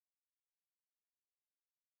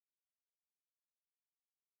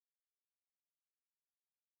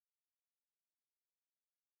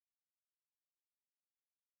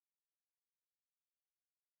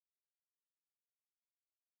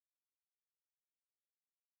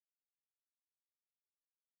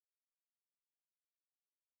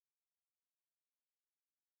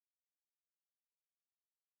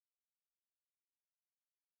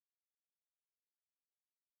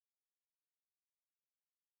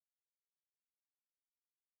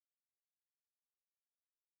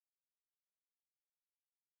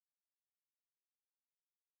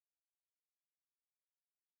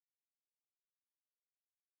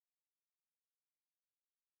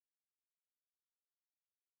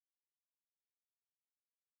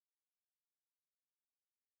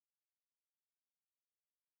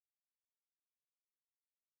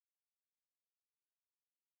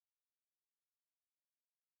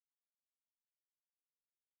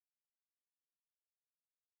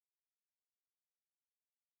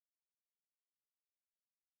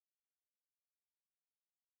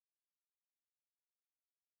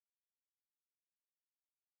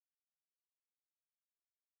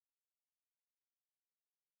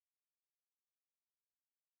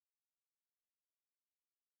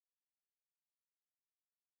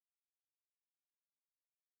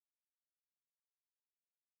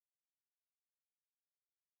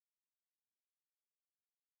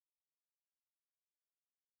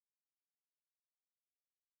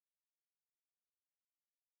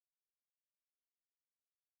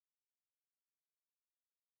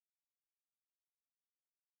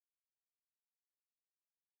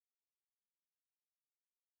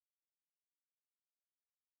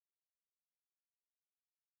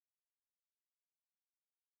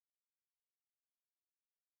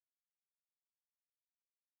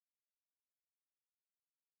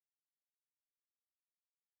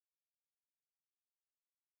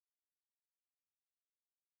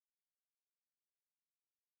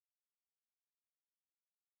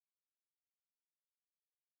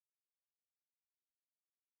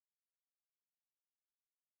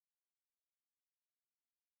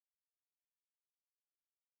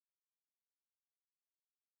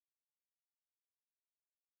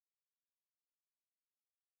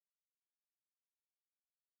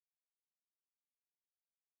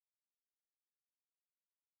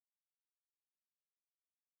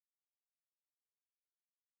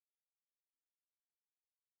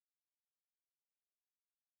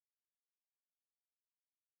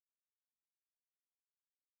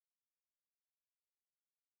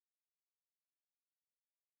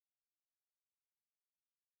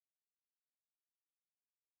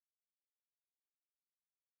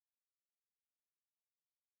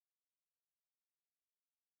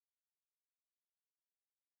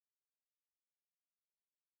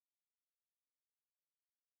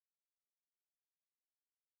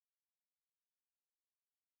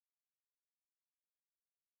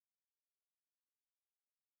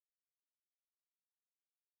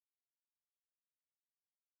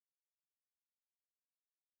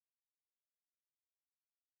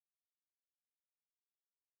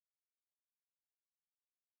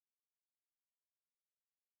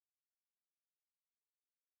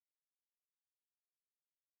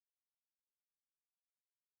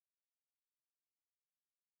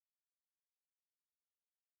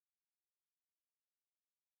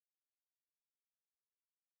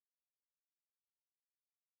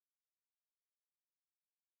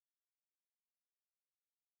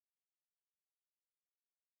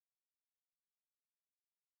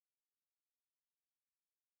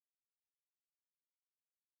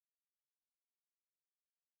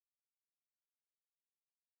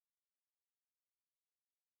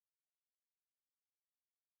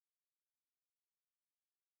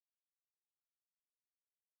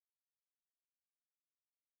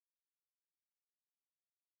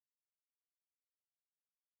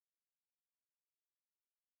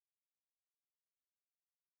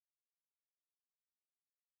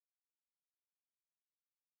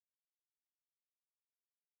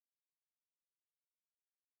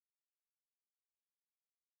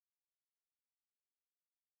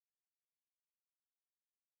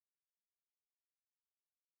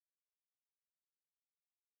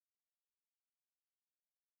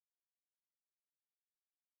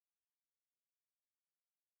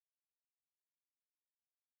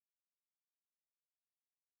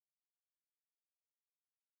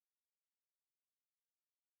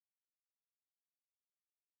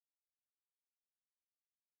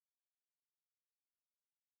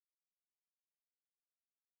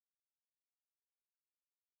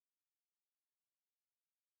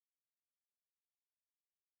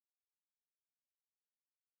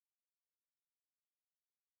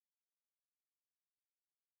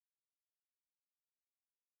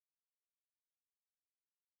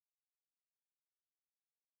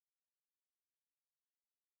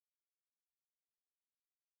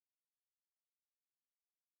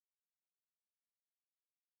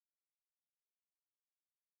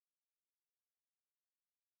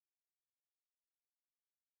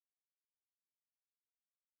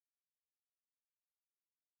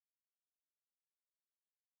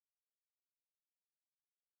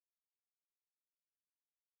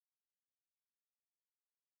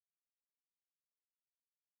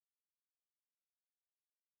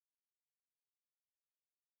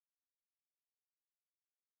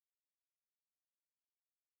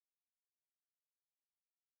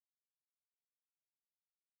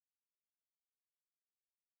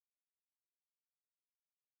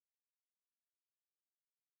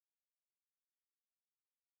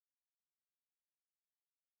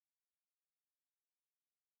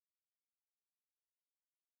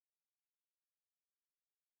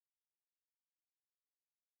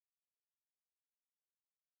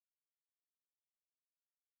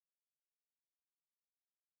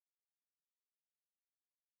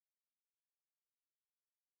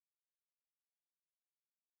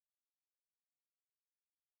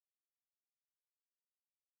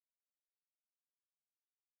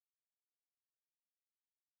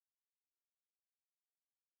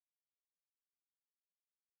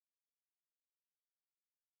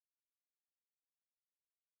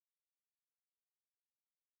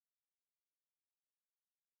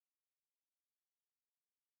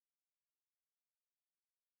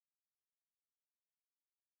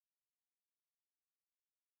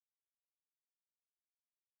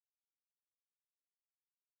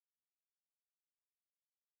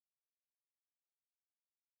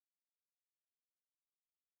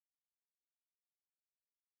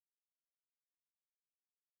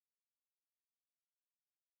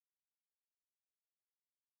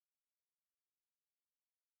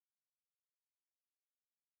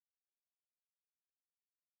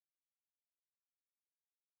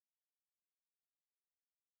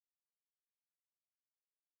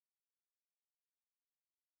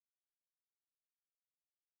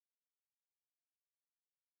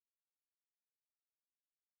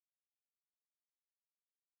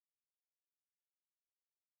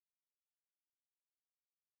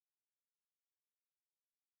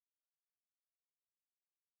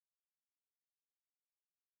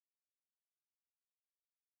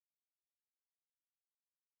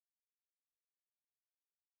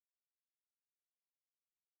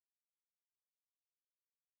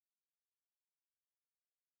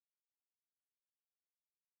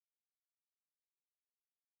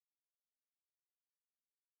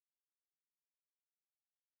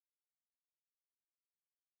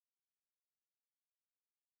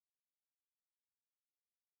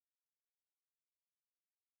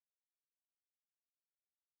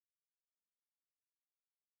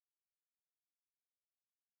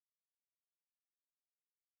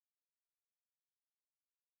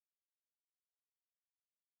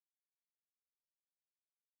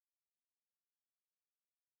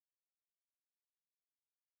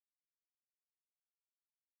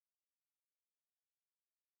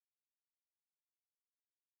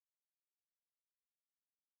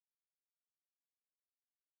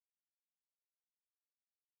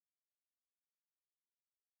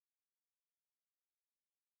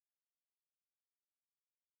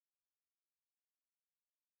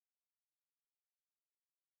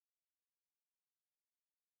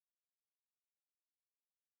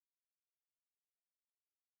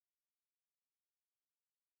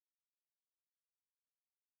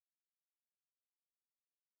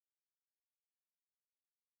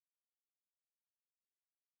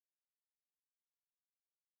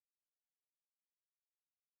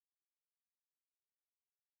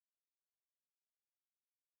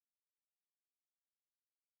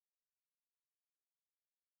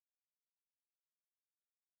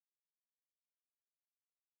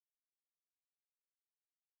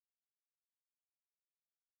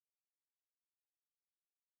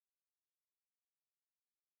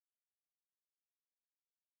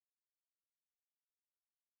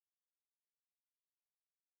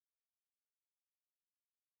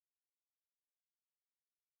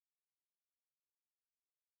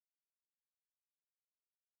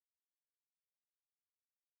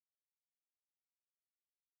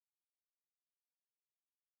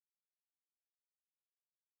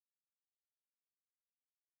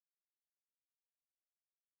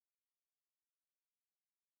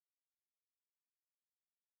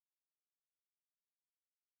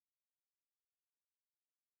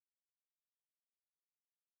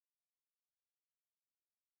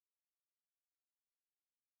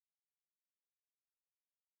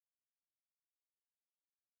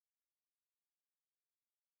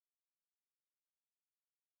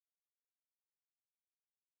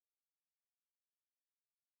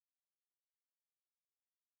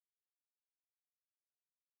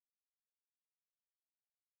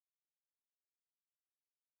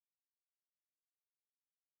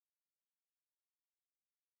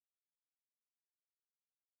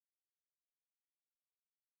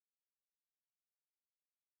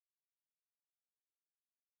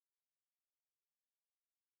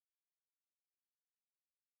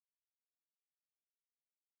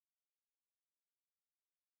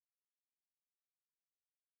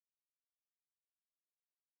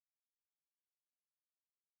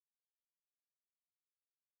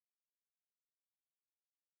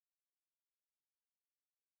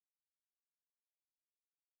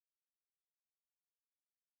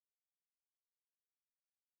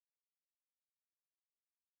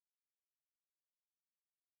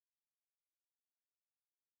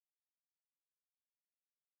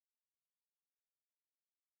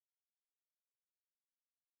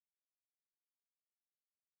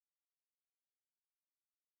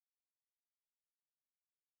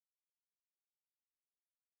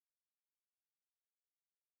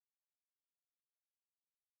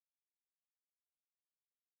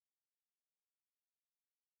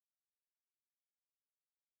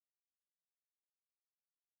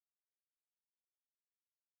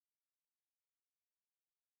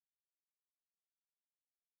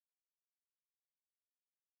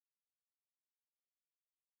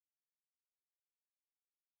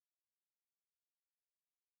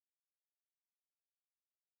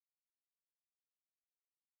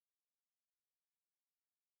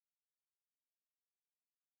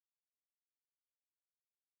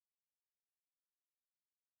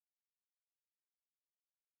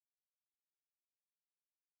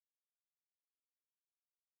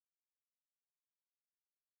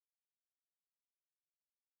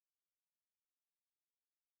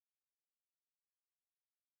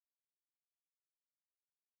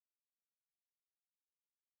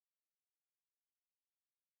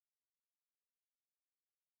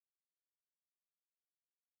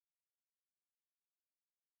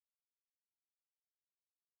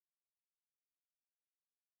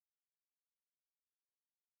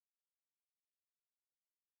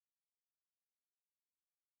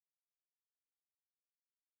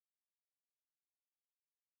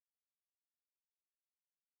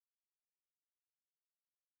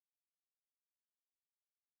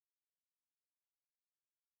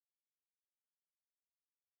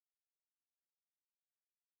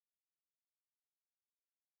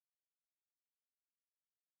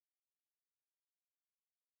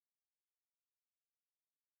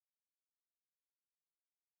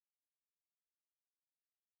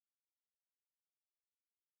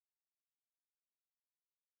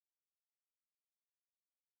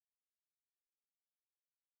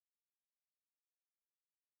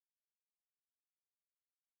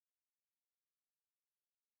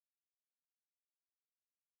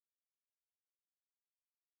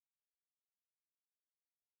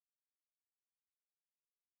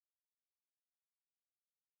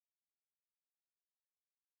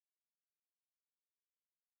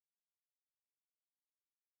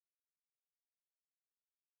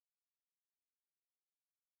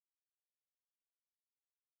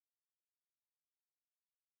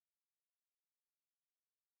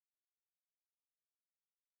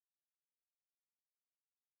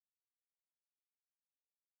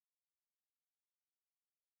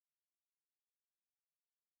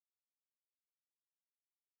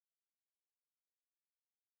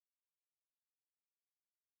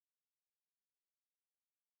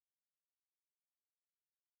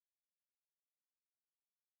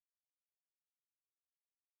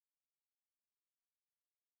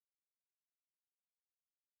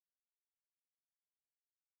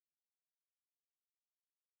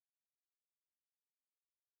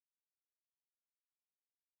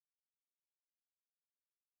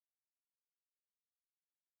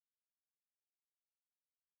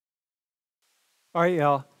All right,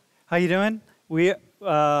 y'all. How you doing? Wait,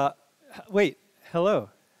 hello.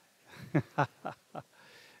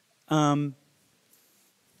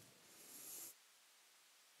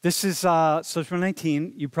 This is Social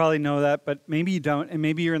 19. You probably know that, but maybe you don't, and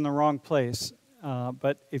maybe you're in the wrong place.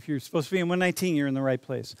 But if you're supposed to be in 119, you're in the right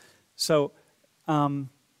place. So,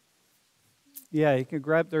 yeah, you can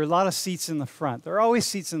grab, there are a lot of seats in the front. There are always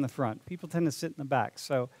seats in the front. People tend to sit in the back.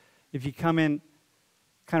 So if you come in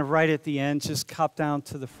kind of right at the end, just cop down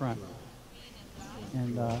to the front.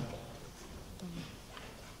 And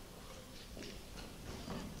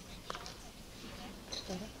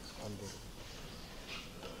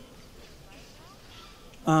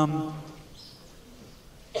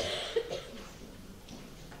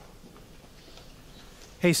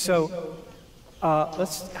hey, so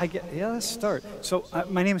let's start. So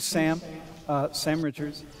my name is Sam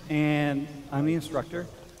Richards, and I'm the instructor.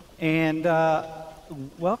 And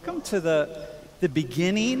welcome to the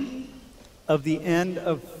beginning of the end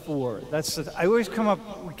of 4. I always come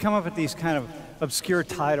up with these kind of obscure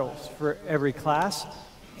titles for every class,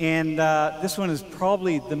 and this one is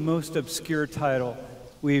probably the most obscure title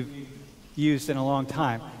we've used in a long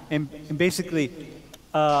time. And basically,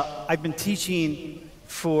 I've been teaching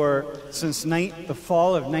since the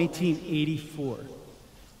fall of 1984,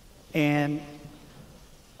 and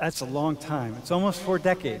that's a long time. It's almost 4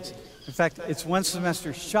 decades. In fact, it's 1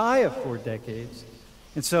 semester shy of 4 decades.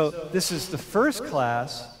 And so this is the first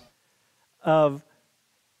class of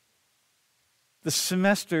the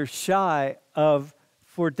semester shy of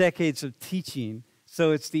 4 decades of teaching.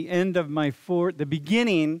 So it's the end of the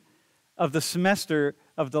beginning of the semester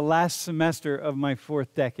of the last semester of my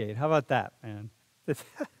 4th decade. How about that, man?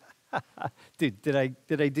 Dude, did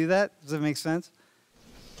I do that? Does that make sense?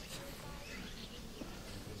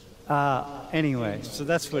 Anyway, so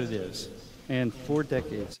that's what it is. And 4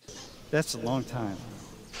 decades. That's a long time.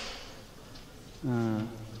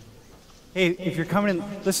 Hey, if you're coming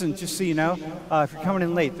in, listen, just so you know, if you're coming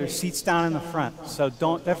in late, there's seats down in the front. So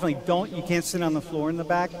you can't sit on the floor in the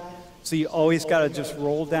back. So you always got to just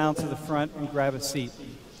roll down to the front and grab a seat.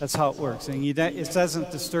 That's how it works. And it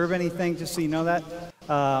doesn't disturb anything, just so you know that.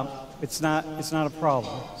 It's not a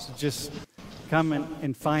problem. So just come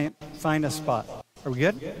and find a spot. Are we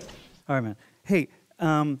good? All right, man. Hey,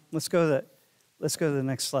 let's go to the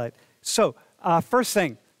next slide. So, first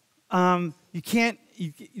thing,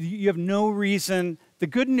 you have no reason. The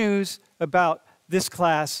good news about this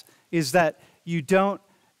class is that you don't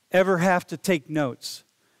ever have to take notes.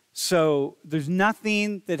 So there's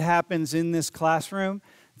nothing that happens in this classroom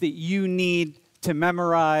that you need to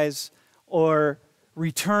memorize or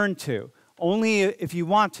return to, only if you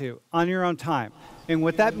want to, on your own time. And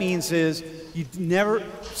what that means is you never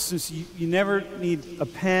need a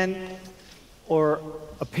pen or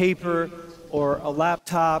a paper or a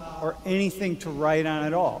laptop or anything to write on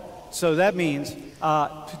at all. So that means you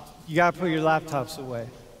got to put your laptops away.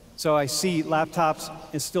 So I see laptops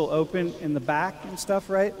is still open in the back and stuff,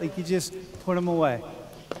 right? Like you just put them away.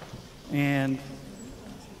 And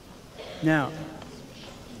now,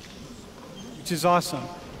 which is awesome.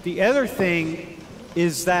 The other thing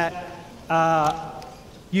is that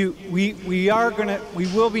we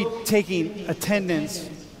will be taking attendance.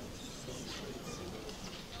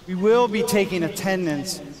 We will be taking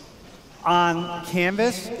attendance on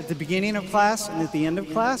Canvas at the beginning of class and at the end of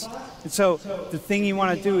class. And so the thing you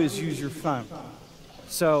want to do is use your phone.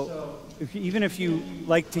 So even if you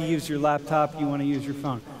like to use your laptop, you want to use your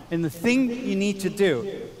phone. And the thing you need to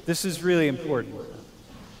do, this is really important.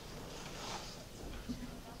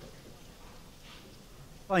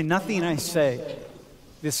 Probably nothing I say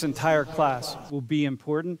this entire class will be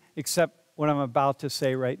important except what I'm about to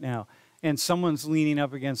say right now. And someone's leaning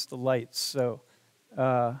up against the lights, so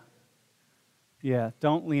yeah,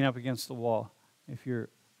 don't lean up against the wall if you're.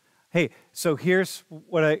 Hey, so here's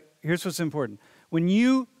what's important. When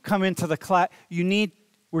you come into the class,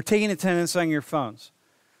 we're taking attendance on your phones.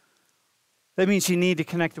 That means you need to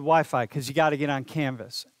connect to Wi-Fi because you got to get on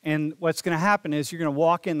Canvas. And what's going to happen is you're going to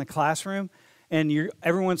walk in the classroom, and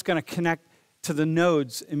everyone's going to connect to the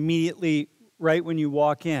nodes immediately right when you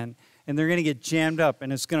walk in. And they're going to get jammed up,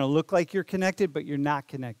 and it's going to look like you're connected, but you're not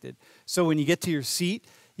connected. So when you get to your seat,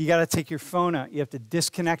 you got to take your phone out. You have to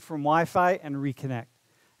disconnect from Wi-Fi and reconnect,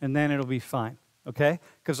 and then it'll be fine, okay?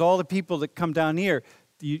 Because all the people that come down here,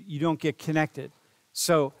 you don't get connected.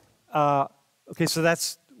 So, okay, so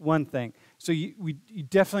that's one thing. So you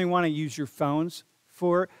definitely want to use your phones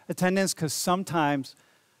for attendance because sometimes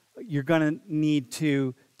you're going to need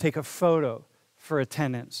to take a photo for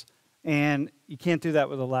attendance. And you can't do that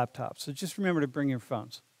with a laptop. So just remember to bring your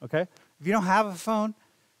phones, okay? If you don't have a phone,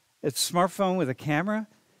 It's a smartphone with a camera?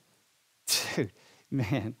 Dude,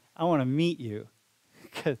 man, I want to meet you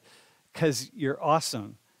because you're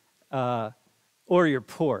awesome. Or you're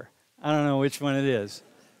poor. I don't know which one it is.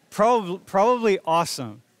 Probably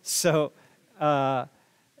awesome. So,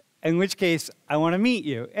 in which case, I want to meet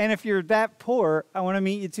you. And if you're that poor, I want to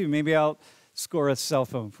meet you too. Maybe I'll score a cell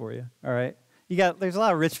phone for you, all right? There's a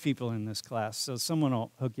lot of rich people in this class, so someone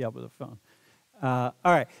will hook you up with a phone. All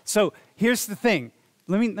right, so here's the thing.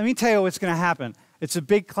 Let me tell you what's going to happen. It's a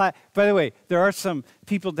big class. By the way, there are some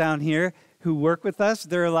people down here who work with us.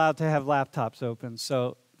 They're allowed to have laptops open,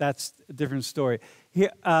 so that's a different story.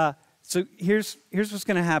 So here's what's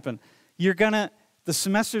going to happen. The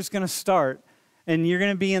semester's going to start, and you're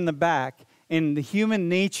going to be in the back, and the human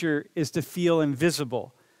nature is to feel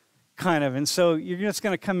invisible, kind of. And so you're just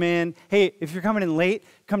going to come in. Hey, if you're coming in late,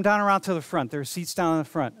 come down around to the front. There are seats down in the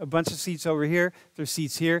front. A bunch of seats over here. There are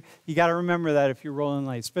seats here. You got to remember that if you're rolling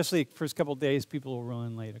late, especially the first couple of days, people will roll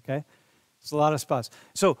in late, okay? It's a lot of spots.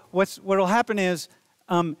 So what'll happen is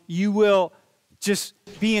you will just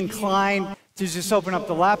be inclined to just open up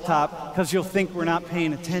the laptop because you'll think we're not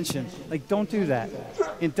paying attention. Like, don't do that.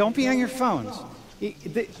 And don't be on your phones.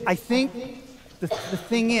 I think the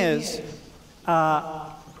thing is,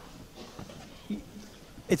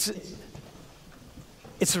 it's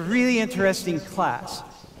a really interesting class.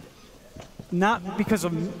 Not because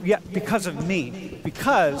of me.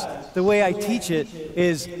 Because the way I teach it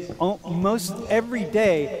is most every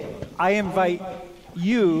day I invite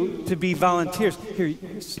you to be volunteers. Here,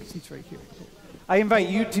 seats right here. I invite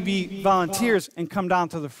you to be volunteers and come down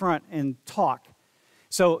to the front and talk.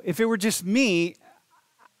 So if it were just me,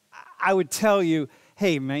 I would tell you,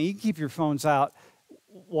 hey, man, you can keep your phones out,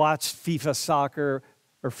 watch FIFA soccer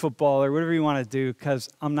or football or whatever you want to do because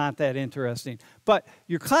I'm not that interesting. But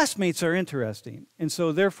your classmates are interesting. And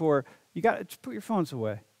so therefore, you got to just put your phones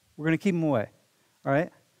away. We're going to keep them away. All right?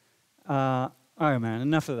 All right, man,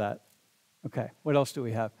 enough of that. Okay, what else do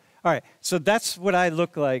we have? All right, so that's what I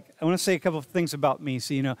look like. I want to say a couple of things about me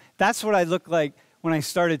so you know. That's what I looked like when I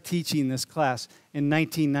started teaching this class in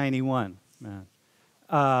 1991, man.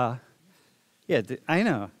 Yeah, I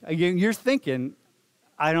know. You're thinking,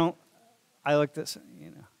 I look this, you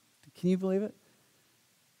know. Can you believe it?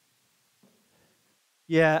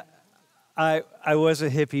 Yeah, I was a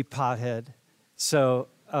hippie pothead. So,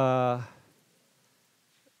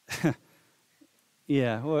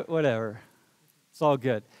 yeah, whatever. It's all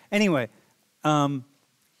good. Anyway, that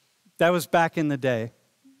was back in the day.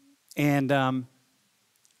 And a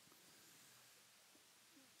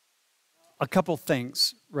couple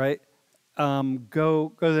things, right?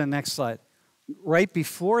 Go to the next slide. Right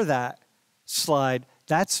before that slide,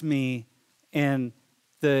 that's me in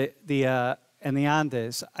the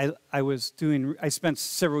Andes. I spent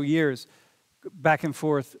several years back and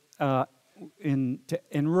forth in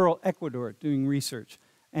rural Ecuador doing research.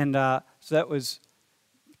 And so that was,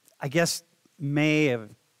 I guess, May of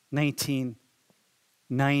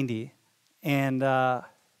 1990. And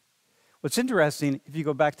what's interesting, if you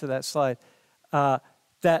go back to that slide, so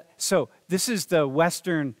this is the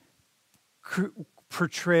Western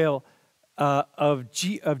portrayal of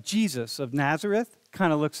Jesus of Nazareth.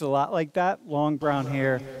 Kind of looks a lot like that. Long brown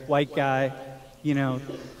hair, white guy, you know,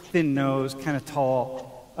 thin nose, kind of tall.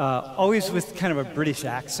 Always with kind of a British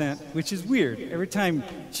accent, which is weird. Every time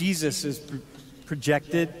Jesus is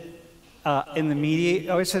projected in the media, it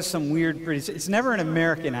always has some weird British. It's never an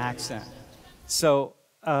American accent. So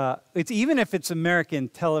even if it's American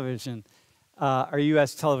television or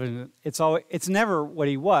U.S. television, it's never what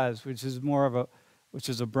he was, which is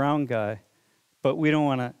a brown guy. But we don't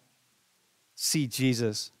want to see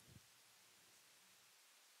Jesus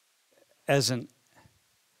as an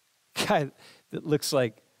guy that looks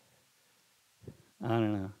like, I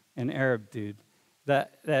don't know, an Arab dude.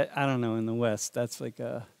 That I don't know, in the West, that's like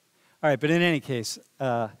a... All right, but in any case,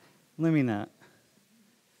 let me not.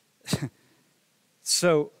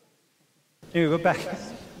 So, anyway, go back.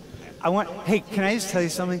 Hey, can I just tell you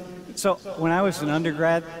something? So, when I was an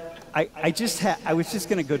undergrad, I was just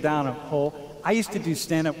going to go down a hole. I used to do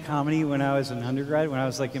stand-up comedy when I was an undergrad, when I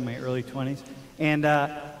was like in my early 20s. And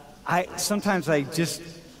sometimes I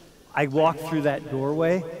walk through that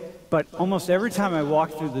doorway, but almost every time I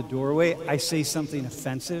walk through the doorway, I say something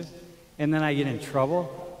offensive, and then I get in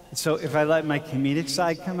trouble. So if I let my comedic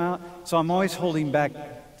side come out, so I'm always holding back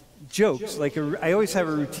jokes. Like I always have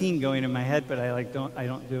a routine going in my head, but I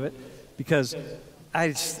don't do it because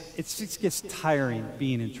it just gets tiring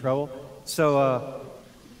being in trouble. So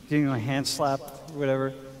getting my hand slapped or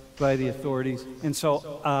whatever by the authorities, and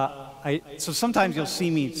so sometimes you'll see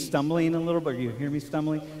me stumbling a little, but you hear me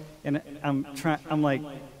stumbling, and I'm like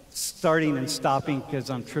starting and stopping because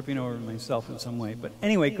I'm tripping over myself in some way. But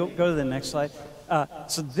anyway, go to the next slide.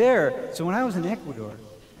 So when I was in Ecuador,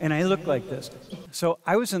 and I looked like this, so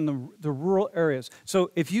I was in the rural areas.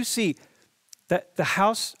 So if you see the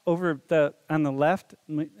house over on the left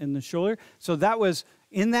in the shoulder, so that was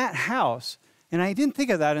in that house, and I didn't think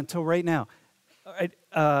of that until right now.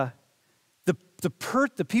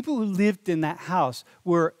 The people who lived in that house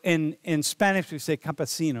were, in Spanish we say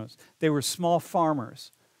campesinos. They were small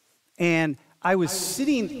farmers. And I was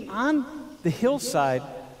sitting on the hillside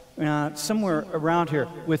somewhere around here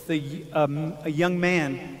with a young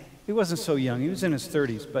man. He wasn't so young. He was in his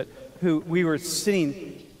 30s, but who we were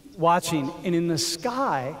sitting watching, and in the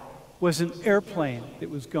sky was an airplane that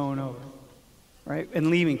was going over, right? And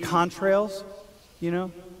leaving contrails,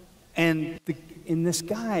 And this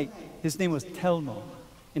guy, his name was Telmo.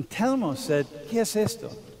 And Telmo said, ¿Qué es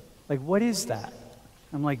esto? Like, what is that?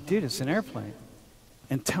 I'm like, dude, it's an airplane.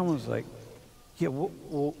 And Telmo's like, yeah,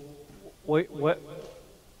 what?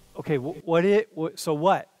 Okay, so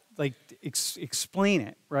what? Like, explain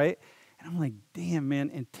it, right? And I'm like, damn,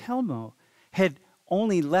 man. And Telmo had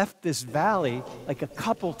only left this valley like a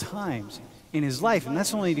couple times in his life, and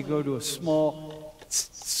that's only to go to a small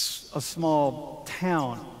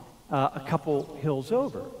town a couple hills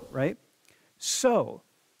over, right? So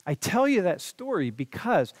I tell you that story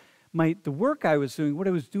because the work I was doing, what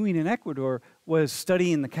I was doing in Ecuador, was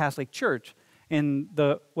studying the Catholic Church and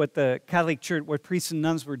what the Catholic Church, what priests and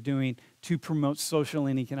nuns were doing to promote social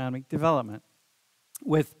and economic development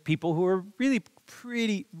with people who are really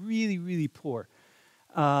really poor.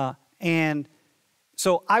 And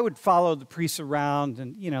so I would follow the priests around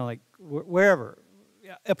and, like wherever,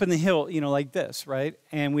 up in the hill, like this, right?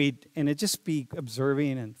 And it'd just be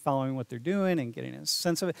observing and following what they're doing and getting a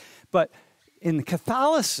sense of it. But in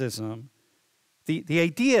Catholicism, the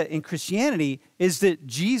idea in Christianity is that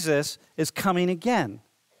Jesus is coming again,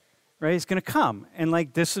 right? He's going to come. And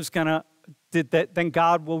this is going to, then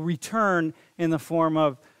God will return in the form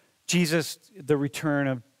of Jesus, the return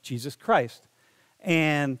of Jesus Christ.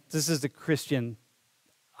 And this is the Christian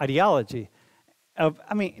ideology.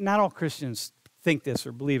 Not all Christians think this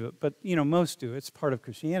or believe it, but, most do. It's part of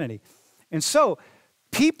Christianity. And so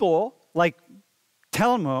people like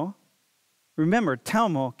Telmo, remember,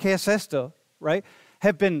 Telmo, ¿Qué es esto? Right?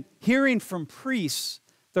 Have been hearing from priests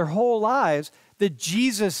their whole lives that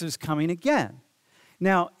Jesus is coming again.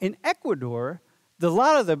 Now, in Ecuador, a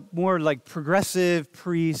lot of the more progressive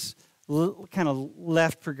priests, kind of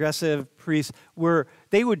left progressive priests,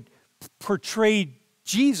 they would portray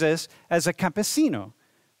Jesus as a campesino,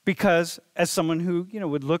 because as someone who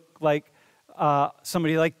would look like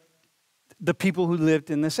somebody like the people who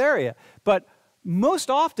lived in this area. But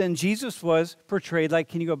most often Jesus was portrayed like,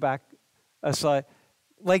 can you go back a slide,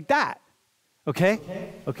 like that? Okay.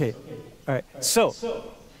 All right. So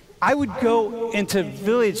I would go into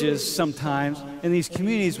villages sometimes in these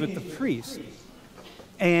communities with the priests.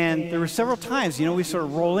 And there were several times, we sort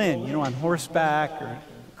of roll in, on horseback or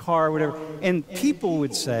car or whatever. And people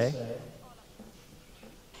would say,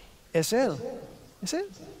 Es él. Es él.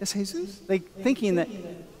 Es Jesus. Thinking that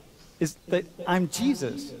I'm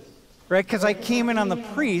Jesus, right? Because I came in on the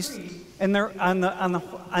priest, and they're in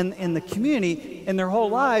the community, and their whole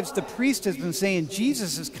lives, the priest has been saying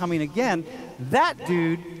Jesus is coming again. That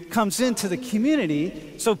dude comes into the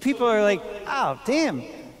community, so people are like, oh, damn,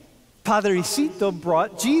 Padrecito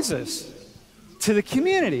brought Jesus to the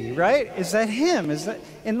community, right? Is that him?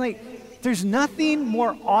 There's nothing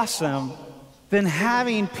more awesome than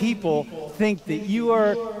having people think that you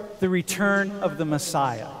are the return of the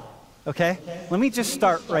Messiah. Okay? Let me just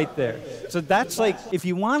start right there. So that's if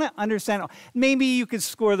you want to understand, maybe you could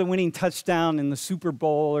score the winning touchdown in the Super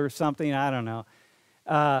Bowl or something, I don't know.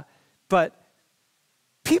 But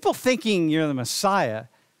people thinking you're the Messiah,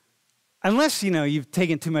 unless, you've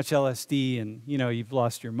taken too much LSD and, you've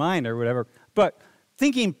lost your mind or whatever, but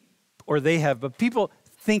thinking, or they have, but people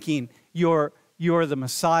thinking you're the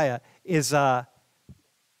Messiah is,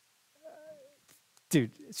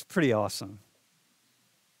 dude, it's pretty awesome.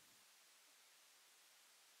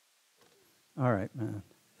 All right, man.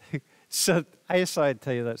 So I decided to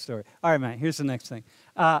tell you that story. All right, man, here's the next thing.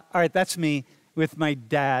 All right, that's me with my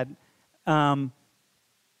dad. I'm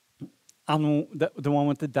the one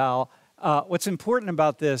with the doll. What's important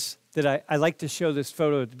about this, that I like to show this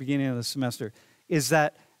photo at the beginning of the semester, is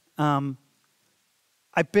that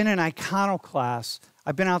I've been an iconoclast.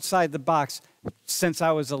 I've been outside the box since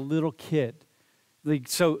I was a little kid.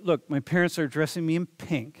 So look, my parents are dressing me in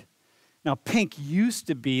pink. Now, pink used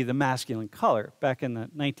to be the masculine color back in the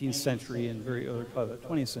 19th century and very early part of the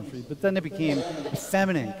 20th century, but then it became a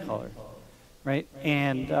feminine color. right?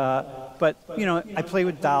 And, but, you know, I play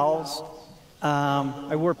with dolls.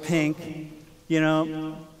 I wore pink, you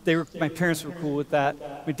know. My parents were cool with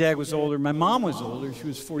that. My dad was older. My mom was older. She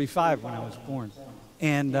was 45 when I was born.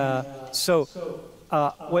 And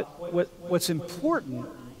what's important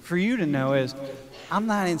for you to know is I'm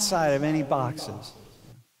not inside of any boxes.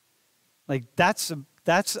 Like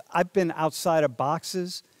I've been outside of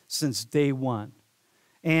boxes since day one.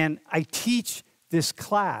 And I teach this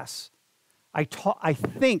class. I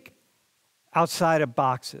think outside of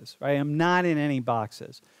boxes, right? I'm not in any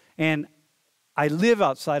boxes. And I live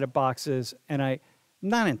outside of boxes, and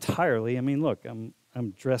not entirely. I mean, look, I'm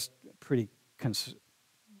dressed pretty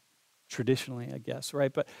traditionally, I guess,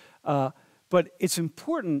 right? But it's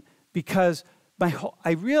important because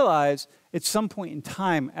I realized at some point in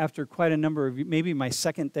time, after quite a number of, maybe my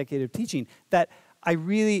second decade of teaching, that I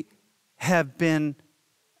really have been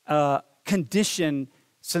conditioned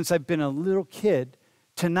since I've been a little kid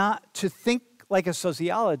to think like a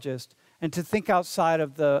sociologist and to think outside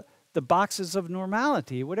of the boxes of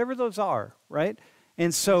normality, whatever those are, right?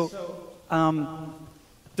 And so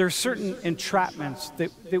there's certain entrapments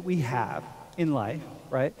that we have in life,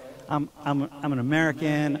 right? I'm an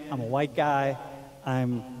American, I'm a white guy,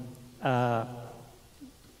 I'm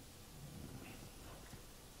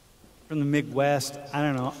from the Midwest, I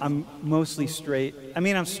don't know, I'm mostly straight. I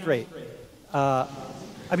mean, I'm straight.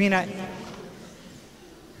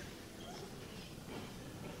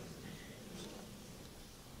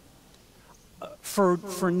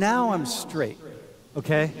 For now, I'm straight,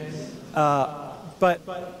 okay? But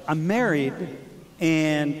I'm married,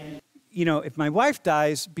 and, you know, if my wife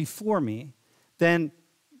dies before me, then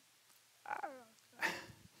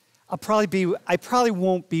I probably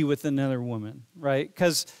won't be with another woman, right?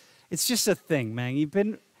 Because it's just a thing,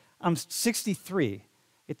 man. I'm 63.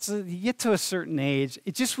 You get to a certain age,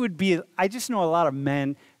 it just would be, I just know a lot of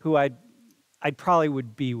men who I'd probably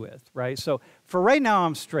would be with, right? So for right now,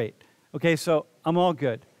 I'm straight, okay? So I'm all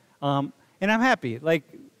good. And I'm happy. Like,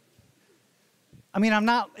 I mean,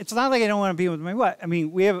 it's not like I don't want to be with my wife. I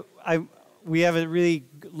mean, we have a really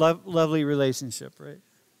lovely relationship, right?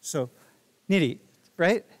 So, Nidhi,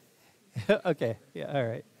 right? Okay, yeah, all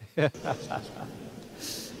right.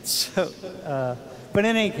 So, but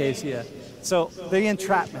in any case, yeah. So the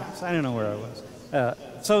entrapments, I don't know where I was.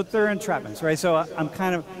 So there are entrapments, right? So I'm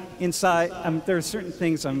kind of inside, there are certain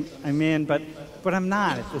things I'm in, but I'm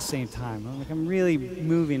not at the same time. I'm really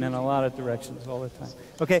moving in a lot of directions all the time.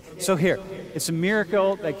 Okay, so here, it's a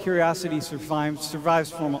miracle that curiosity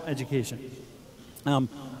survives formal education.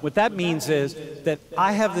 What that means is that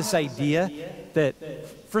I have this idea that,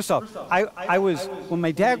 first off, when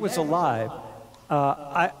my dad was alive,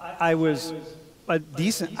 I was a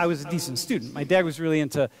decent student. My dad was really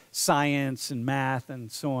into science and math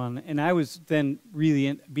and so on, and I was then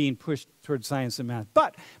really being pushed towards science and math.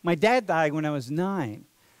 But my dad died when I was 9.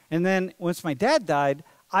 And then once my dad died,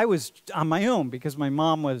 I was on my own because my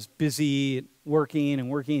mom was busy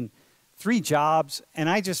working 3 jobs, and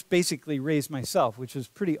I just basically raised myself, which was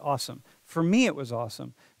pretty awesome. For me, it was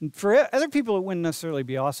awesome. And for other people, it wouldn't necessarily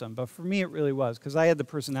be awesome, but for me, it really was because I had the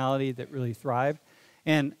personality that really thrived.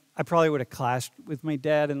 And I probably would have clashed with my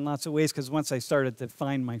dad in lots of ways because once I started to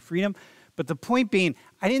find my freedom. But the point being,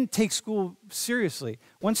 I didn't take school seriously.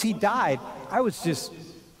 Once he died,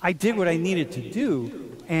 I did what I needed to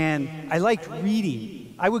do, and I liked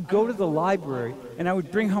reading. I would go to the library, and I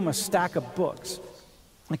would bring home a stack of books.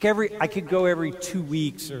 I could go every 2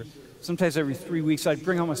 weeks or sometimes every 3 weeks. I'd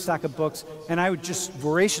bring home a stack of books, and I would just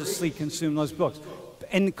voraciously consume those books.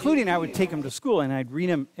 Including I would take them to school and I'd read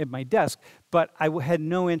them at my desk, but I had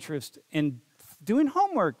no interest in doing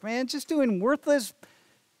homework, man, just doing worthless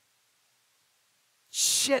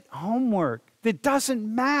shit homework that doesn't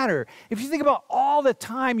matter. If you think about all the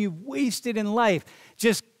time you've wasted in life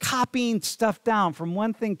just copying stuff down from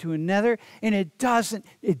one thing to another, and it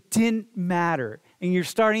didn't matter. And you're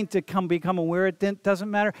starting to become aware it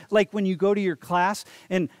doesn't matter. Like when you go to your class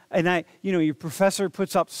and your professor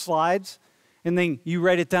puts up slides, and then you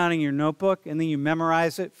write it down in your notebook, and then you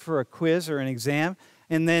memorize it for a quiz or an exam,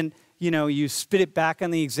 and then, you spit it back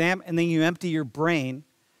on the exam, and then you empty your brain,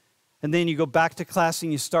 and then you go back to class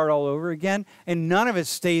and you start all over again, and none of it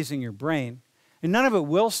stays in your brain, and none of it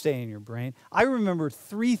will stay in your brain. I remember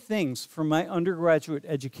 3 things from my undergraduate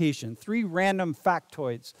education, 3 random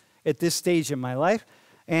factoids at this stage in my life,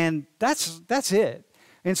 and that's it.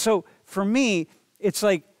 And so for me, it's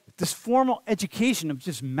like, this formal education of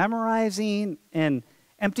just memorizing and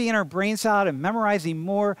emptying our brains out and memorizing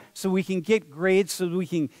more so we can get grades, so that we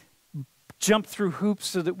can jump through hoops,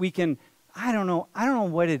 so that we can, I don't know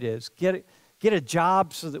what it is, get a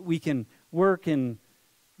job so that we can work and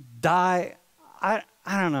die. I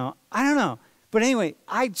don't know. I don't know. But anyway,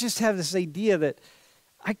 I just have this idea that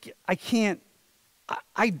I can't,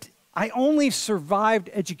 I only survived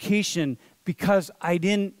education because I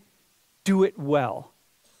didn't do it well.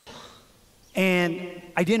 And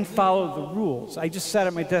I didn't follow the rules. I just sat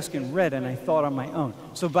at my desk and read, and I thought on my own.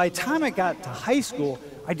 So by the time I got to high school,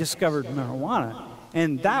 I discovered marijuana.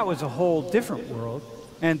 And that was a whole different world.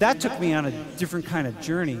 And that took me on a different kind of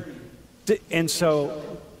journey. And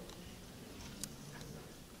so,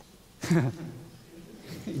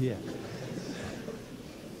 yeah.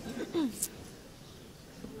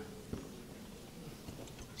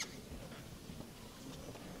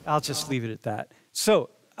 I'll just leave it at that. So,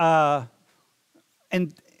 and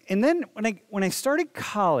then when I started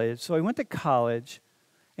college, so I went to college,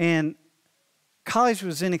 and college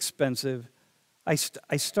was inexpensive. I could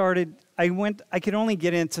only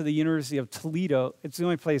get into the University of Toledo. It's the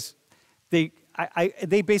only place they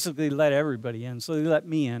basically let everybody in, so they let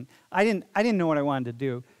me in. I didn't know what I wanted to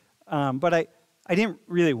do, but I didn't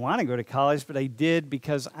really want to go to college, but I did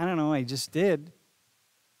because, I don't know, I just did.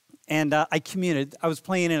 And I commuted. I was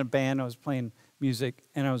playing in a band. I was playing music,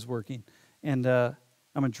 and I was working. And I'm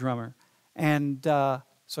a drummer. And so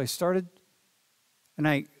I started,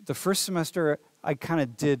 and the first semester I kind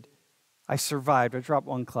of did, I survived. I dropped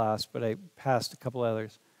one class, but I passed a couple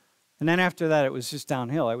others. And then after that, it was just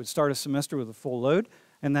downhill. I would start a semester with a full load,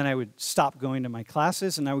 and then I would stop going to my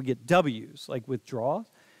classes, and I would get W's, like withdrawals.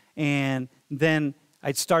 And then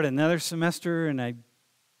I'd start another semester, and I'd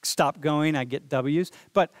stop going, I'd get W's.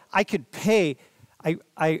 But I could pay,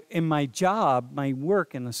 in my job, my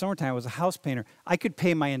work in the summertime, I was a house painter. I could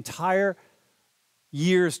pay my entire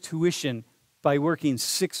year's tuition by working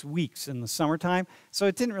 6 weeks in the summertime. So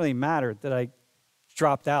it didn't really matter that I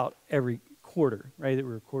dropped out every quarter, right? That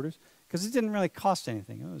were quarters, because it didn't really cost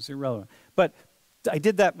anything. It was irrelevant. But I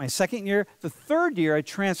did that my second year. The third year, I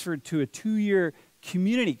transferred to a 2-year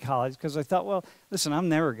community college because I thought, well, listen, I'm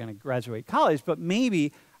never going to graduate college, but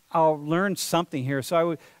maybe I'll learn something here.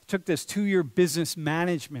 So I took this 2-year business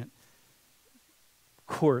management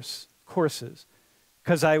courses,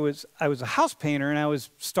 because I was a house painter and I was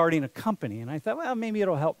starting a company, and I thought, well, maybe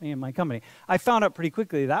it'll help me in my company. I found out pretty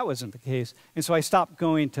quickly that wasn't the case, and so I stopped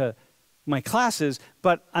going to my classes.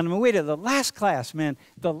 But on my way to the last class, man,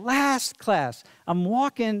 I'm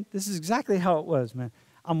walking. This is exactly how it was, man.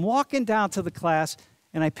 I'm walking down to the class,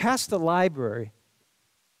 and I passed the library,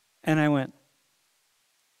 and I went,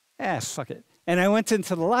 fuck it. And I went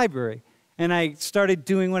into the library, and I started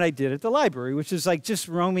doing what I did at the library, which is like just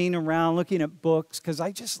roaming around, looking at books, because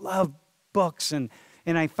I just love books. And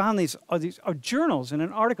I found these journals and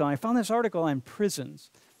an article. And I found this article on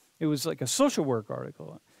prisons. It was like a social work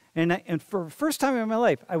article. And for the first time in my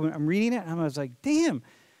life, I'm reading it, and I was like, damn,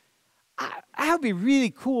 that would be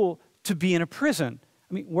really cool to be in a prison.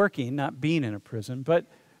 I mean, working, not being in a prison. But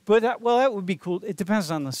that would be cool. It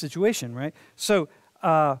depends on the situation, right? So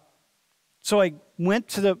I went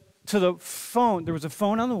to the phone. There was a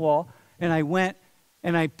phone on the wall, and I went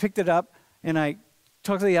and I picked it up, and I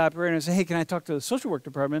talked to the operator, and I said, hey, can I talk to the social work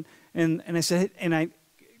department? And I said, and I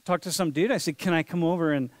talked to some dude. I said, can I come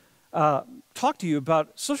over and talk to you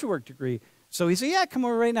about social work degree? So he said, yeah, come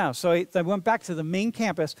over right now. So I went back to the main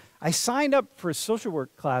campus. I signed up for social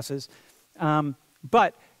work classes,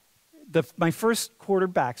 but my first quarter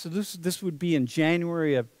back, so this would be in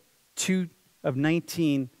January of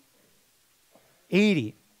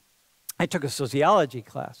 1980. I took a sociology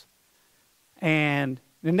class, and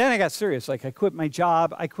then I got serious. Like, I quit my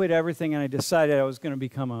job, I quit everything, and I decided I was going to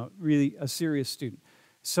become a serious student.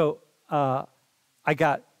 So I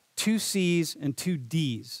got 2 C's and 2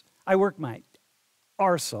 D's. I worked my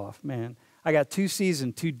arse off, man. I got 2 C's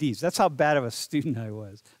and 2 D's. That's how bad of a student I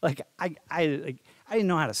was. Like, I didn't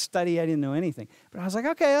know how to study. I didn't know anything. But I was like,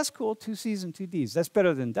 okay, that's cool. 2 C's and 2 D's. That's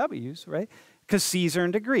better than W's, right? Because C's are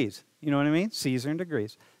in degrees. You know what I mean? C's are in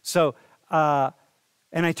degrees. So,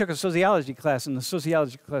 and I took a sociology class, and the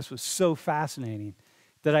sociology class was so fascinating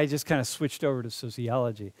that I just kind of switched over to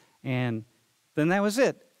sociology. And then that was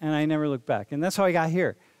it. And I never looked back. And that's how I got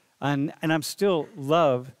here. And I'm still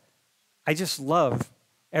I just love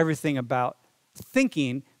everything about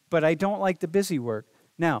thinking, but I don't like the busy work.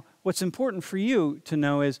 Now, what's important for you to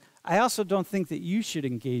know is I also don't think that you should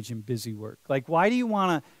engage in busy work. Like, why do you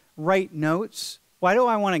want to write notes? Why do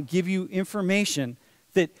I want to give you information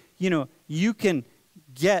that, you can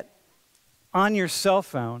get on your cell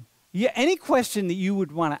phone? Yeah, any question that you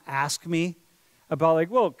would want to ask me about,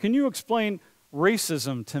 like, well, can you explain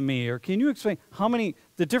racism to me? Or can you explain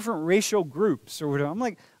the different racial groups or whatever? I'm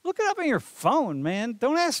like, look it up on your phone, man.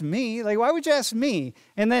 Don't ask me. Like, why would you ask me?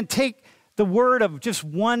 And then take the word of just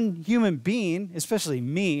one human being, especially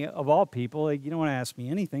me, of all people. Like, you don't want to ask me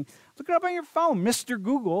anything. Look it up on your phone. Mr.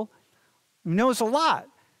 Google knows a lot.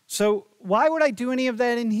 So why would I do any of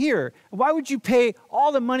that in here? Why would you pay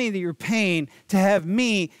all the money that you're paying to have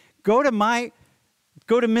me go to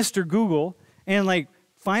Mr. Google and like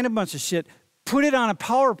find a bunch of shit, put it on a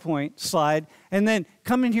PowerPoint slide, and then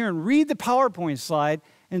come in here and read the PowerPoint slide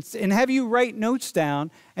and have you write notes down,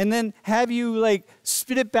 and then have you like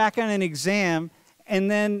spit it back on an exam, and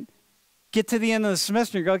then get to the end of the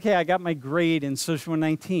semester and go, okay, I got my grade in Social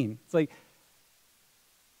 19. It's like,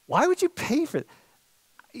 why would you pay for it?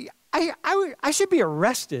 I should be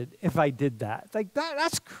arrested if I did that. Like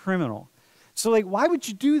that's criminal. So like, why would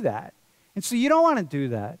you do that? And so you don't want to do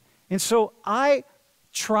that. And so I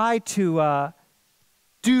try to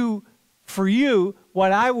do for you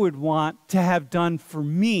what I would want to have done for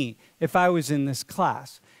me if I was in this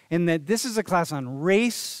class. And that this is a class on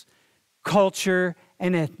race, culture,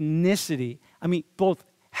 and ethnicity. I mean, both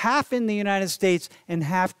half in the United States and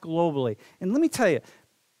half globally. And let me tell you,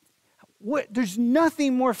 there's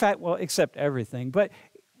nothing more well, except everything, but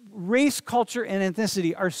race, culture, and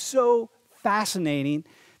ethnicity are so fascinating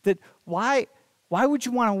that why would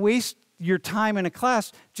you want to waste your time in a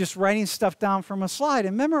class just writing stuff down from a slide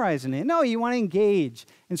and memorizing it? No, you want to engage.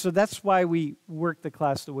 And so that's why we work the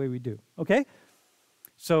class the way we do, okay?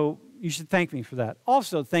 So you should thank me for that.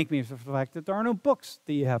 Also, thank me for the fact that there are no books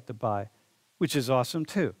that you have to buy, which is awesome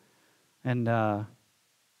too. And, all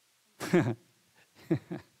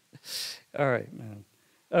right, man.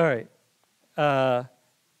 All right.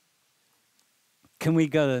 Can we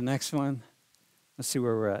go to the next one? Let's see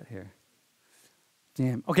where we're at here.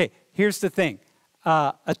 Damn. Okay, here's the thing.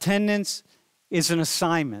 Attendance is an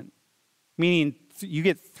assignment, meaning you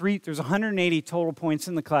get there's 180 total points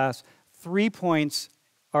in the class. 3 points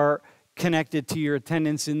are connected to your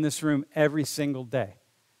attendance in this room every single day.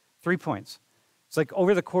 3 points. It's like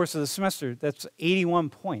over the course of the semester, that's 81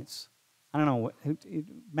 points. I don't know,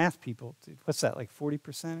 math people, what's that, like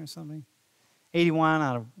 40% or something? 81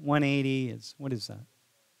 out of 180 is, what is that?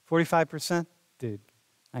 45%? Dude,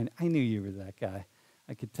 I knew you were that guy.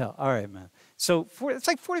 I could tell. All right, man. So it's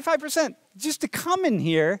like 45% just to come in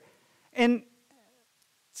here and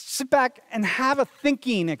sit back and have a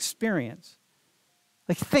thinking experience.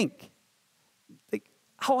 Like, think. Like,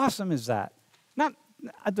 how awesome is that?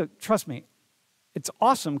 Trust me, it's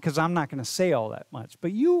awesome because I'm not going to say all that much,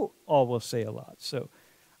 but you all will say a lot. So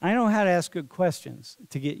I know how to ask good questions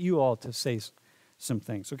to get you all to say some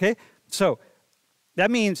things, okay? So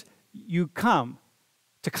that means you come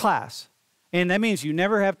to class, and that means you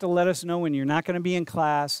never have to let us know when you're not going to be in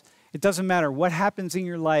class. It doesn't matter what happens in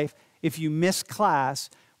your life. If you miss class,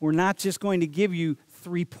 we're not just going to give you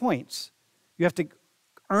 3 points. You have to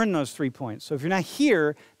earn those 3 points. So if you're not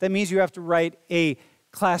here, that means you have to write a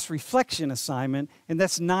class reflection assignment, and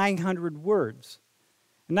that's 900 words.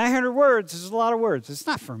 And 900 words is a lot of words. It's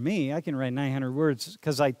not for me. I can write 900 words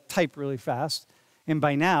because I type really fast, and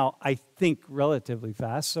by now I think relatively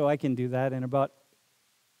fast, so I can do that in about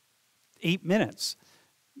 8 minutes.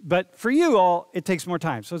 But for you all, it takes more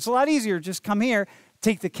time. So it's a lot easier. Just come here,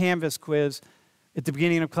 take the Canvas quiz at the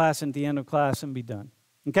beginning of class and at the end of class, and be done.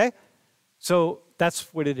 Okay? So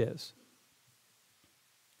that's what it is.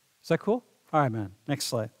 Is that cool? All right, man. Next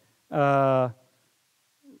slide.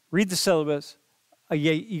 Read the syllabus.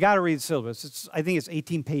 Yeah, you got to read the syllabus. I think it's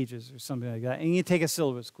 18 pages or something like that. And you take a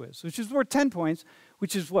syllabus quiz, which is worth 10 points,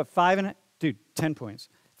 which is what, 10 points.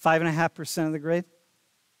 5.5% of the grade?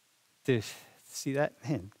 Dude, see that?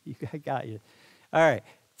 Man, I got you. All right.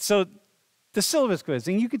 So the syllabus quiz,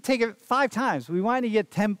 and you could take it 5 times. We want to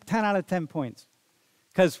get 10 out of 10 points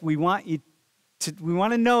because we want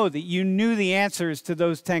to know that you knew the answers to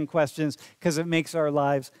those 10 questions because it makes our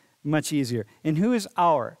lives much easier. And who is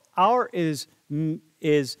our? Our is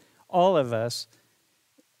all of us.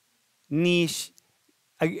 Nish,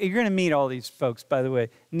 you're going to meet all these folks, by the way.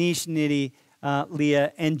 Nish, Nidhi,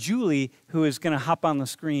 Leah, and Yuli, who is going to hop on the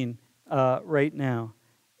screen right now.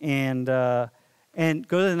 And go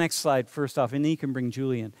to the next slide first off, and then you can bring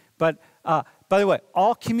Julie in. But by the way,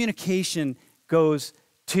 all communication goes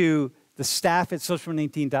to the staff at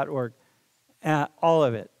social19.org. All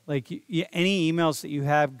of it. Like any emails that you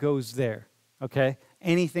have goes there. Okay?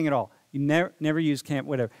 Anything at all. You never use camp,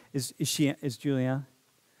 whatever. Is Julie on?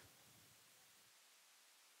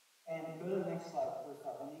 And go to the next slide first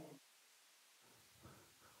off.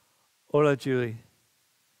 Hola, Julie.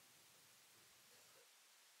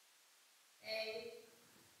 Hey.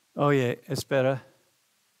 Oye, espera.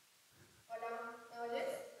 Hola,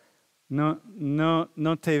 ¿me oyes?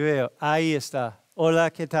 No te veo. Ahí está. Hola,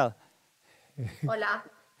 ¿qué tal? Hola.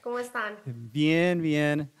 ¿Cómo están? Bien,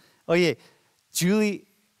 bien. Oye, Julie,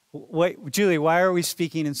 Julie, why are we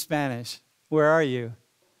speaking in Spanish? Where are you?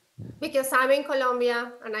 Because I'm in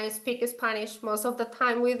Colombia and I speak Spanish most of the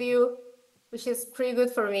time with you, which is pretty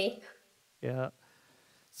good for me. Yeah.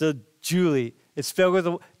 So Julie, it's spelled with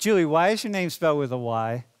a Julie. Why is your name spelled with a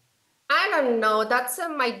Y? I don't know. That's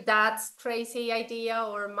my dad's crazy idea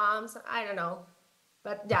or mom's. I don't know.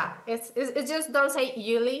 But yeah, it's just don't say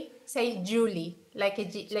Yuli, say Julie, like a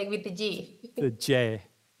G, like with the G. The J.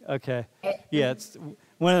 Okay. Yeah, it's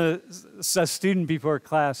one of a student before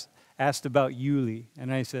class asked about Yuli,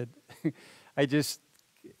 and I said, I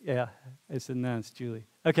said, no, it's Julie.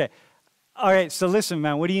 Okay. All right, so listen,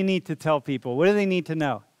 man, what do you need to tell people? What do they need to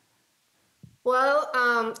know? Well,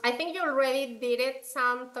 I think you already did it,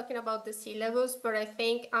 Sam, talking about the syllabus, but I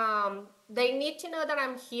think they need to know that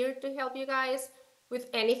I'm here to help you guys with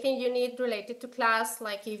anything you need related to class,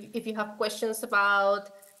 like if you have questions about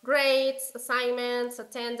grades, assignments,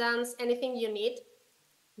 attendance, anything you need.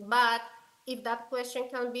 But if that question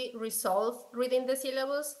can be resolved reading the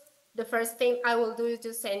syllabus, the first thing I will do is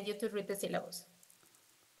just send you to read the syllabus.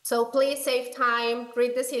 So please save time,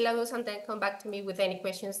 read the syllabus, and then come back to me with any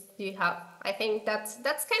questions you have. I think that's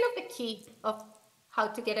kind of the key of how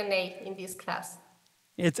to get an A in this class.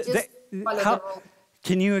 Follow the rules.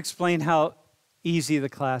 Can you explain how easy the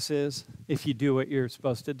class is if you do what you're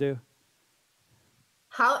supposed to do?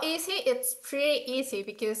 How easy? It's pretty easy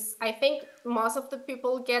because I think most of the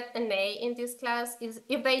people get an A in this class is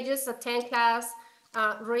if they just attend class,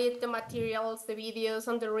 read the materials, the videos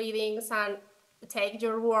on the readings, and take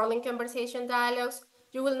your whirling conversation dialogues,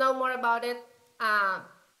 you will know more about it.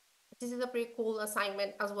 This is a pretty cool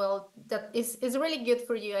assignment as well that is really good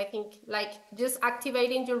for you. I think like just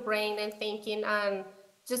activating your brain and thinking and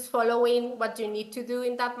just following what you need to do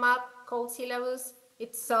in that map called syllabus.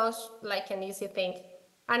 It's such like an easy thing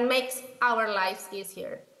and makes our lives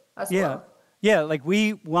easier as well. Yeah, like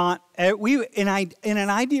we want, in an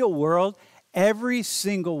ideal world, every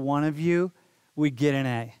single one of you would get an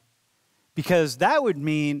A. Because that would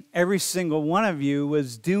mean every single one of you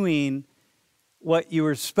was doing what you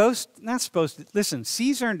were not supposed to. Listen,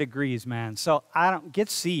 C's earn degrees, man. So I don't get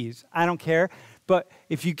C's. I don't care. But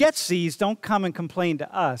if you get C's, don't come and complain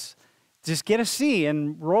to us. Just get a C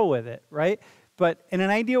and roll with it, right? But in an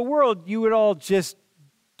ideal world, you would all just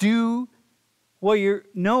do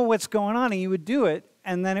know what's going on, and you would do it,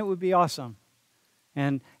 and then it would be awesome.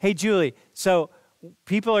 And hey, Julie, so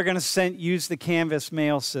people are going to use the Canvas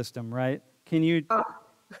mail system, right? Can you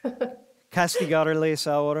castigarles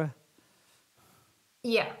ahora?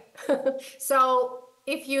 Yeah. So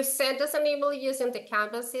if you send us an email using the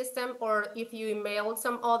Canvas system, or if you email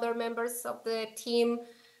some other members of the team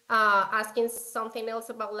asking something else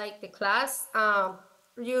about like the class,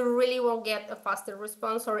 you really won't get a faster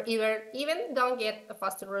response, or even don't get a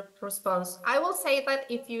faster response. I will say that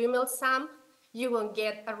if you email Sam, you won't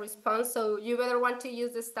get a response. So you better want to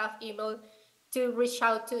use the staff email to reach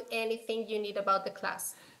out to anything you need about the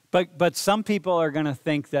class. But some people are going to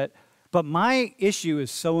think that, but my issue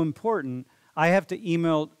is so important, I have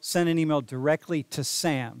to send an email directly to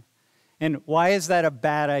Sam. And why is that a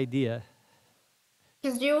bad idea?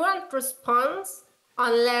 Because you won't respond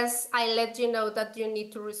unless I let you know that you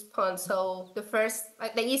need to respond. So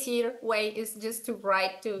the easier way is just to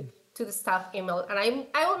write to the staff email, and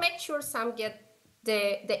I will make sure Sam get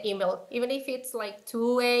the email, even if it's like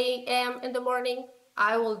 2 a.m. in the morning.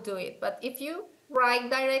 I will do it. But if you write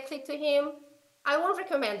directly to him, I won't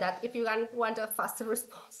recommend that if you want a faster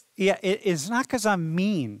response. Yeah, it's not because I'm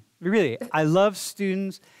mean. Really, I love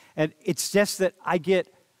students, and it's just that I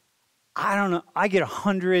get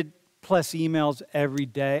 100 plus emails every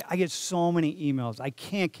day. I get so many emails. I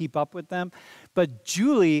can't keep up with them. But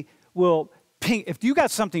Julie will ping. If you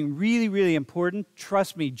got something really, really important,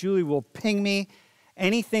 trust me, Julie will ping me.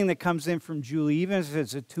 Anything that comes in from Julie, even if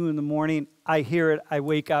it's at 2 in the morning, I hear it, I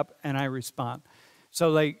wake up, and I respond. So,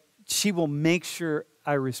 like, she will make sure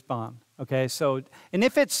I respond, okay? So, and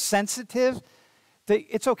if it's sensitive,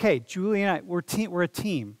 it's okay. Julie and I, we're a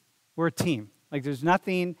team. We're a team. Like, there's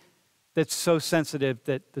nothing that's so sensitive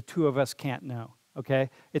that the two of us can't know, okay?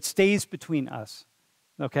 It stays between us,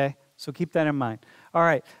 okay? So keep that in mind. All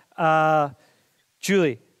right,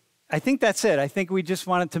 Julie, I think that's it. I think we just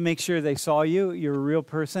wanted to make sure they saw you. You're a real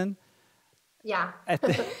person. Yeah. I'm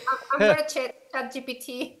not a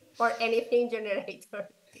ChatGPT or anything generator.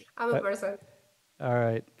 I'm a person. All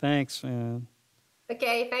right. Thanks, man.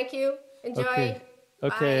 Okay. Thank you. Enjoy. Okay.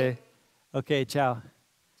 Okay. Bye. Okay. Ciao.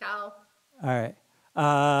 Ciao. All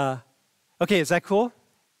right. Okay. Is that cool?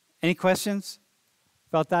 Any questions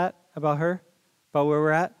about that? About her? About where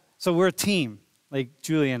we're at? So we're a team. like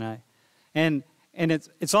Julie and I. And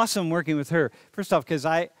it's awesome working with her. First off, because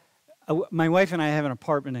my wife and I have an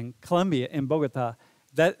apartment in Colombia, in Bogota,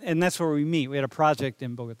 and that's where we meet. We had a project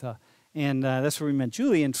in Bogota, and that's where we met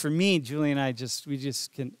Julie. And for me, Julie and I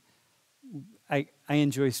I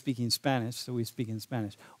enjoy speaking Spanish, so we speak in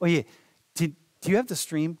Spanish. Oh yeah, do you have the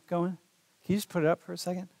stream going? Can you just put it up for a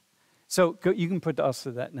second? So you can put us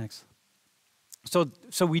to that next. So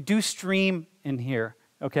we do stream in here,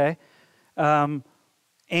 okay?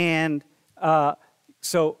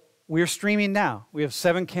 So we're streaming now. We have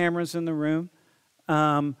 7 cameras in the room.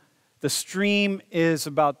 The stream is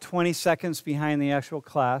about 20 seconds behind the actual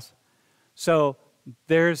class. So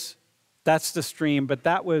that's the stream, but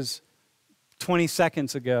that was 20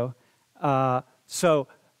 seconds ago.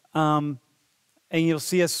 And you'll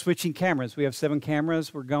see us switching cameras. We have 7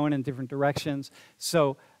 cameras. We're going in different directions.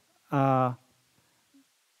 So,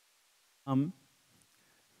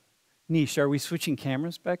 Nish, are we switching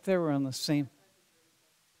cameras back there? We're on the same.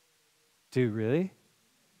 Dude, really?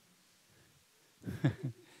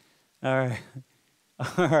 All right.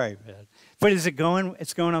 All right, man. But is it going?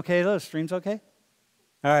 It's going okay, though? The stream's okay?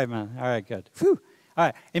 All right, man. All right, good. Whew. All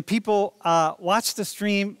right. And people watch the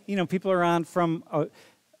stream. You know, people are on from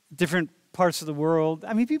different parts of the world.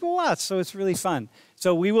 I mean, people watch, so it's really fun.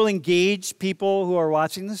 So we will engage people who are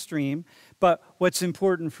watching the stream. But what's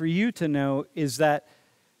important for you to know is that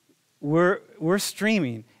we're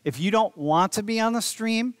streaming. If you don't want to be on the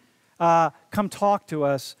stream, come talk to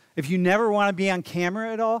us. If you never want to be on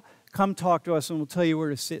camera at all, come talk to us, and we'll tell you where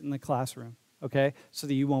to sit in the classroom, okay? So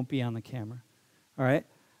that you won't be on the camera, all right?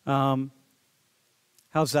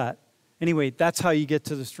 How's that? Anyway, that's how you get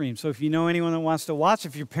to the stream. So if you know anyone that wants to watch,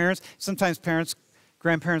 if your parents, sometimes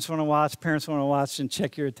grandparents want to watch, parents want to watch, and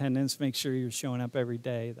check your attendance, make sure you're showing up every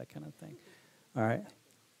day, that kind of thing. All right?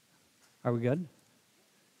 Are we good?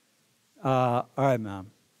 All right,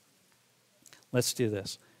 Mom. Let's do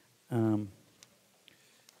this.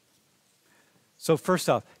 So first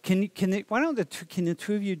off, can the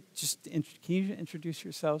two of you just can you introduce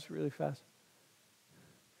yourselves really fast?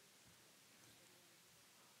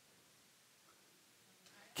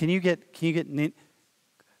 Can you get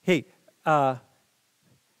hey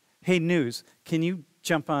News, can you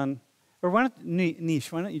jump on, or why don't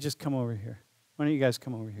Nish, why don't you just come over here? Why don't you guys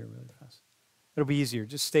come over here really fast? It'll be easier.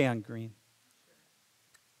 Just stay on green.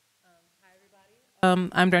 Hi, everybody.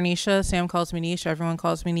 I'm Darniesha. Sam calls me Nish. Everyone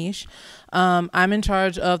calls me Nish. I'm in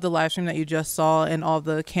charge of the live stream that you just saw and all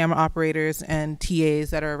the camera operators and TAs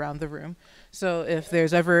that are around the room. So if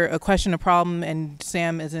there's ever a question, a problem, and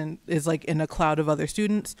Sam is like in a cloud of other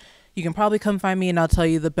students, you can probably come find me, and I'll tell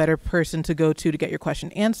you the better person to go to get your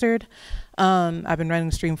question answered. I've been running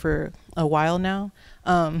the stream for a while now.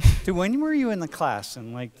 Dude, when were you in the class?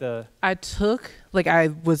 And I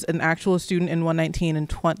was an actual student in 119 in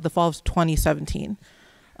the fall of 2017.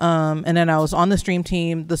 And then I was on the stream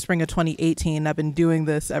team the spring of 2018. I've been doing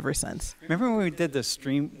this ever since. Remember when we did the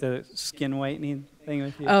skin whitening thing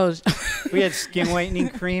with you? Oh, we had skin whitening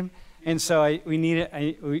cream, and so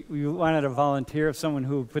we wanted a volunteer of someone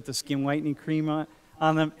who would put the skin whitening cream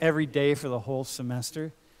on them every day for the whole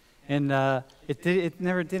semester. And it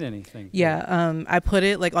never did anything. Yeah, I put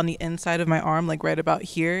it like on the inside of my arm, like right about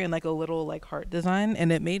here, in like a little like heart design,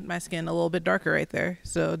 and it made my skin a little bit darker right there.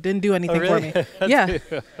 So it didn't do anything for me. Yeah.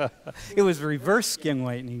 It was reverse skin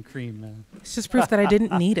whitening cream, man. It's just proof that I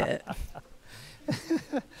didn't need it.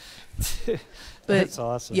 But that's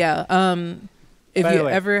awesome. Yeah. If you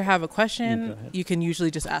ever have a question, you can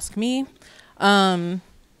usually just ask me.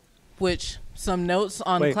 Which some notes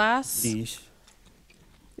on class. Niche.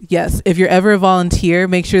 Yes, if you're ever a volunteer,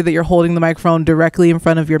 make sure that you're holding the microphone directly in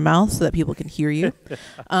front of your mouth so that people can hear you.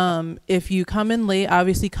 If you come in late,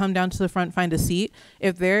 obviously come down to the front, find a seat.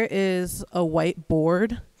 If there is a white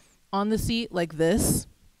board on the seat like this,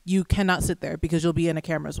 you cannot sit there because you'll be in a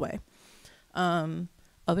camera's way.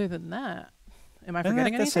 Other than that, am I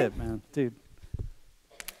forgetting anything? That's it, man. Dude,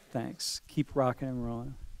 thanks. Keep rocking and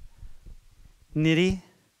rolling. Nidhi?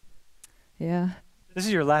 Yeah. This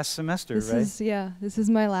is your last semester, right? This is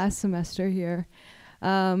my last semester here.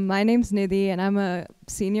 My name's Nidhi, and I'm a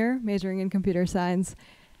senior majoring in computer science.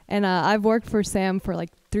 And I've worked for Sam for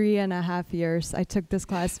like 3.5 years. I took this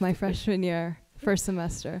class my freshman year, first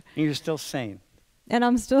semester. And you're still sane. And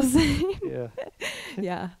I'm still sane. Yeah.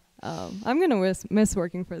 Yeah. I'm going to miss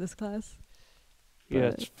working for this class. Yeah,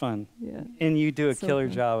 it's fun. Yeah. And you do a killer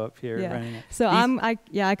job up here running it. So I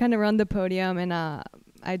kind of run the podium, and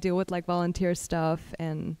I deal with like volunteer stuff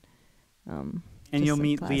and you'll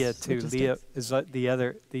meet Leah too. Leah is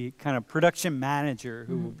the kind of production manager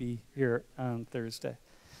who will be here on Thursday.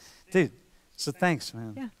 Dude, so thanks,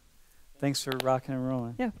 man. Yeah. Thanks for rocking and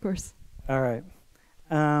rolling. Yeah, of course. All right.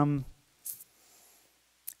 All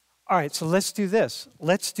right, so let's do this.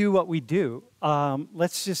 Let's do what we do.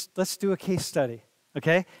 Let's do a case study,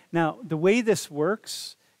 okay? Now, the way this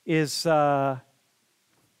works is, can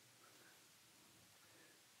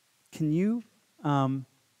you, do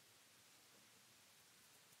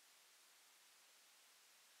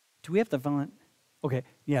we have the volunteer? Okay,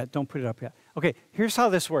 yeah, don't put it up yet. Okay, here's how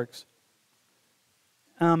this works.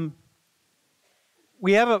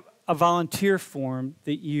 We have a volunteer form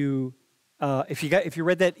that you, if you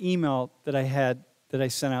read that email that I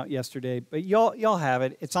sent out yesterday, but y'all have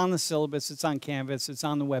it. It's on the syllabus. It's on Canvas. It's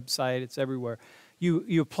on the website. It's everywhere.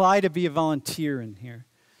 You apply to be a volunteer in here,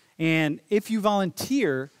 and if you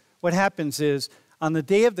volunteer, what happens is on the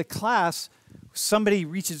day of the class, somebody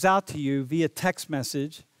reaches out to you via text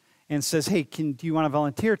message and says, "Hey, do you want to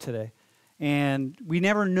volunteer today?" And we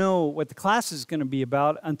never know what the class is going to be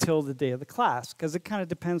about until the day of the class, because it kind of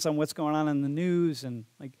depends on what's going on in the news and,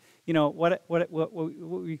 like, you know, what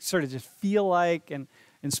we sort of just feel like and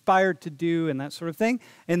inspired to do and that sort of thing.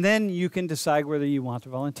 And then you can decide whether you want to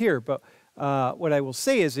volunteer. But what I will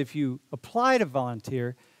say is, if you apply to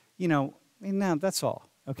volunteer, you know, no, that's all.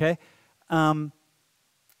 Okay.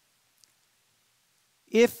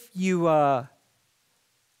 If you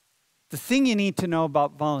the thing you need to know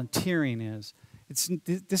about volunteering is,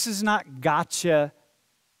 this is not a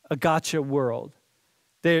gotcha world.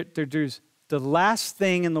 There's the last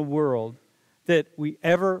thing in the world that we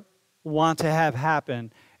ever want to have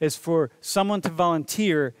happen is for someone to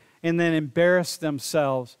volunteer and then embarrass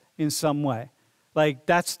themselves in some way. Like,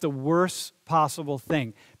 that's the worst possible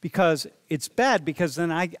thing, because it's bad, because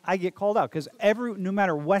then I get called out, because no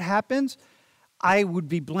matter what happens, I would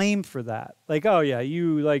be blamed for that. Like, oh yeah,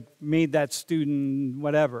 you like made that student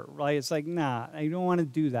whatever, right? It's like, nah, I don't want to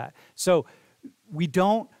do that. So we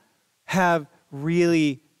don't have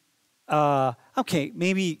really, okay,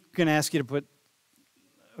 maybe going to ask you to put,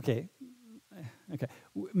 okay,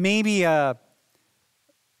 maybe,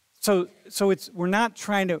 so we're not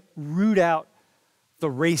trying to root out the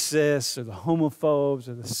racists or the homophobes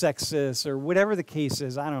or the sexists or whatever the case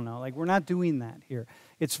is. I don't know. Like, we're not doing that here.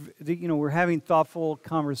 It's, you know, we're having thoughtful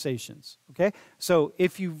conversations, okay? So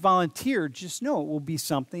if you volunteer, just know it will be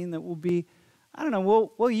something that will be, I don't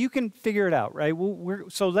know, well, you can figure it out, right?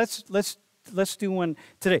 So let's do one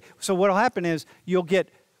today. So what'll happen is you'll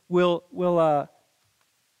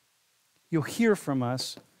hear from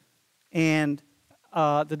us and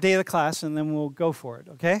the day of the class, and then we'll go for it,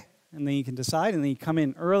 okay? And then you can decide, and then you come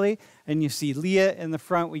in early, and you see Leah in the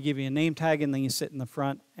front. We give you a name tag, and then you sit in the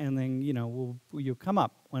front, and then, you know, you'll come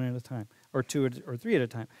up one at a time, or two or three at a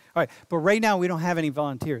time. All right, but right now we don't have any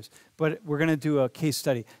volunteers, but we're going to do a case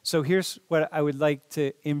study. So here's what I would like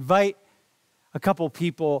to invite a couple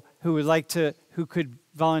people who could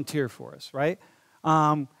volunteer for us, right?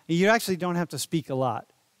 You actually don't have to speak a lot.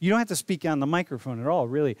 You don't have to speak on the microphone at all,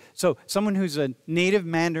 really. So someone who's a native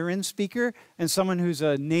Mandarin speaker and someone who's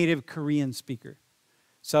a native Korean speaker.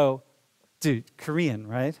 So, dude, Korean,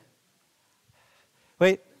 right?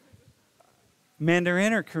 Wait,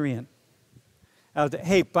 Mandarin or Korean?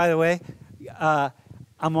 Hey, by the way,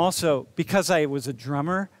 I'm also, because I was a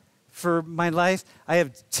drummer for my life, I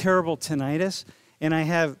have terrible tinnitus, and I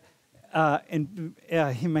have,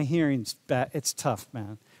 my hearing's bad. It's tough,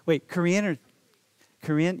 man. Wait, Korean or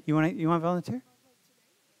Korean? You want to volunteer?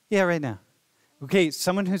 Yeah, right now. Okay,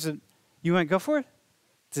 someone you want to go for it?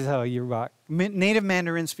 Oh, you rock. Native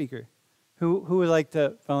Mandarin speaker. Who would like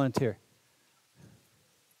to volunteer?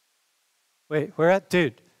 Wait, where at?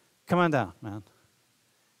 Dude, come on down, man.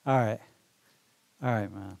 All right,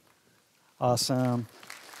 man. Awesome.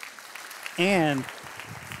 And,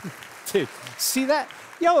 dude, see that?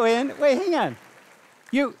 Yo, wait, hang on.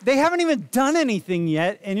 They haven't even done anything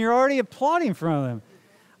yet, and you're already applauding in front of them.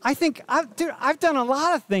 I've done a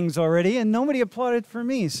lot of things already, and nobody applauded for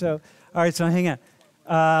me. So, all right, so hang on.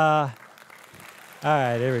 All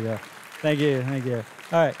right, there we go. Thank you.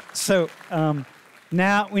 All right, so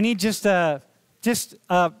now we need just an average,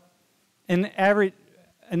 how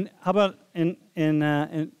about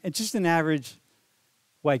just an average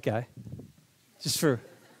white guy, just for.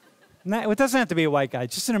 It doesn't have to be a white guy,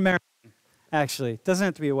 just an American. Actually, it doesn't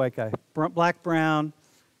have to be a white guy. Black, brown,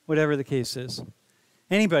 whatever the case is.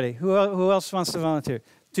 Anybody? Who else wants to volunteer?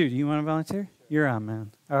 Dude, you want to volunteer? You're on,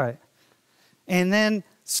 man. All right. And then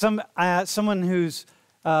someone who's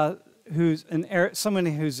someone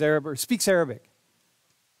who's Arab or speaks Arabic.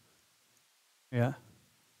 Yeah.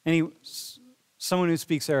 Someone who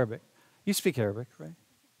speaks Arabic. You speak Arabic, right?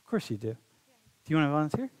 Of course you do. Do you want to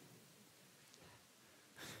volunteer?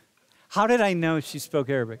 How did I know she spoke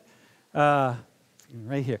Arabic?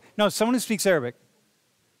 Right here. No, someone who speaks Arabic.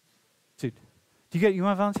 Dude, you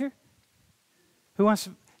want to volunteer? Who wants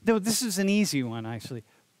to? No, this is an easy one, actually.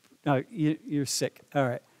 No, you're sick. All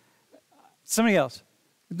right. Somebody else.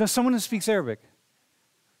 No, someone who speaks Arabic.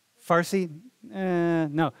 Farsi?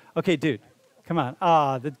 No. Okay, dude. Come on.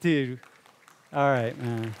 Ah, the dude. All right,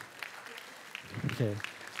 man. Okay.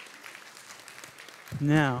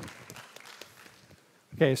 Now.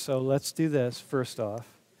 Okay, so let's do this first off.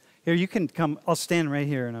 Here, you can come. I'll stand right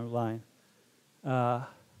here in a line.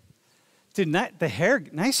 Dude, the hair.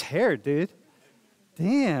 Nice hair, dude.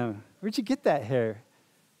 Damn. Where'd you get that hair?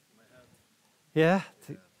 Yeah?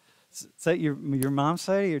 Is that your mom's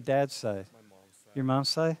side or your dad's side? My mom's side. Your mom's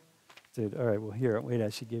side? Dude, all right, well, here, wait, I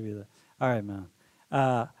should give you the. All right, man.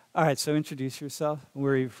 All right, so introduce yourself.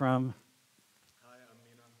 Where are you from? Hi, I'm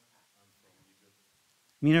Mina. I'm from Egypt.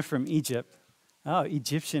 Mina from Egypt. Oh,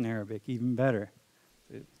 Egyptian Arabic, even better.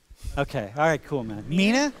 Dude. Okay, all right, cool, man.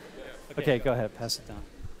 Mina? Okay, go ahead, pass it down.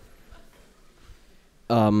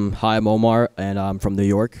 Hi, I'm Omar, and I'm from New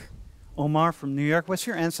York. Omar from New York. What's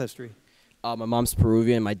your ancestry? My mom's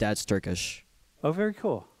Peruvian, my dad's Turkish. Oh, very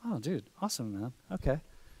cool. Oh, dude, awesome, man. Okay.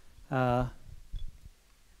 Hi.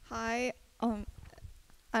 I don't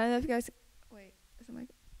know if you guys. Wait, is it my?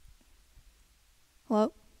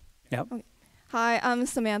 Hello. Yep. Okay. Hi, I'm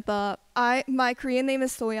Samantha. My Korean name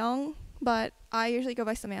is Soyoung, but I usually go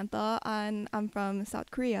by Samantha, and I'm from South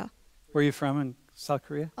Korea. Where are you from in South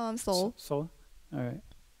Korea? Seoul. Seoul. All right.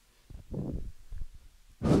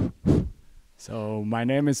 So my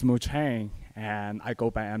name is Mu Chang, and I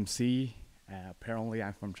go by MC. Apparently,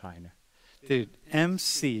 I'm from China. Dude,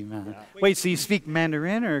 MC, man. Yeah. Wait, so you speak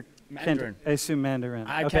Mandarin or? Mandarin. I assume Mandarin.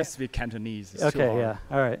 I Okay. can't speak Cantonese. It's too Okay, hard. yeah.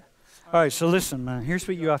 All right. All right, so listen, man. Here's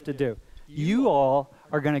what you have to do. You all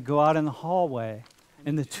are going to go out in the hallway,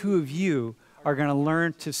 and the two of you are going to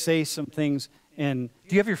learn to say some things in.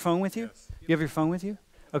 Do you have your phone with you? Yes. You have your phone with you?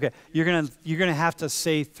 Okay. You're gonna have to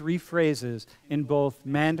say 3 phrases in both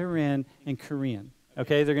Mandarin and Korean.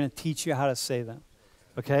 Okay? They're going to teach you how to say them.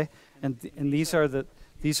 Okay? And these are the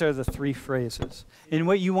 3 phrases. And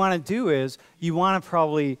what you want to do is you want to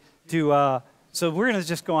probably do. So we're going to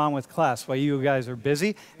just go on with class while you guys are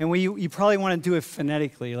busy, and you probably want to do it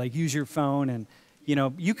phonetically, like use your phone, and you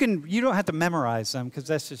don't have to memorize them because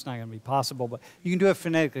that's just not going to be possible. But you can do it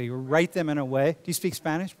phonetically. Write them in a way. Do you speak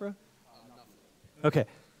Spanish, bro? Okay.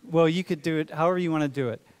 Well, you could do it however you want to do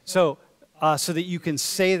it. So that you can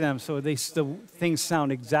say them so the things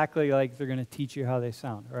sound exactly like they're going to teach you how they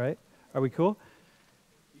sound. All right? Are we cool?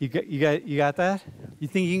 You got that? You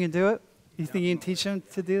think you can do it? You think you can teach them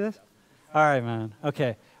to do this? All right, man.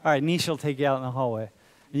 Okay. All right, Nisha will take you out in the hallway.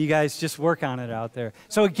 And you guys just work on it out there.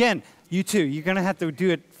 So again, you two, you're going to have to do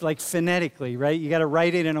it like phonetically, right? You got to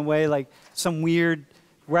write it in a way like some weird,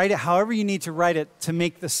 write it however you need to write it to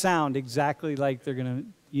make the sound exactly like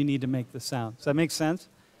you need to make the sound. Does that make sense?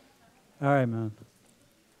 All right, man.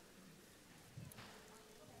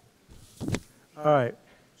 All right.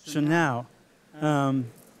 So now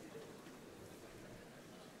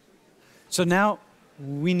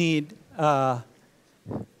we need.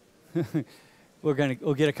 We'll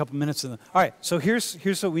get a couple minutes of them. All right. So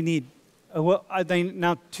here's what we need. I think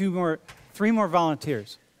now 3 more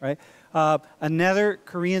volunteers. Right. Another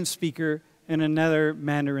Korean speaker and another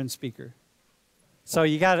Mandarin speaker. So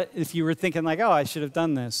you got it. If you were thinking like, oh, I should have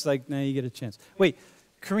done this, like now you get a chance. Wait,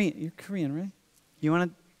 Korean? You're Korean, right? Do you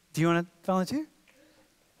want to volunteer?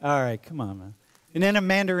 All right, come on, man. And then a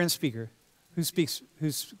Mandarin speaker. Who speaks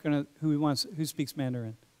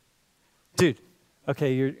Mandarin? Dude.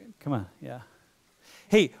 Okay, come on, yeah.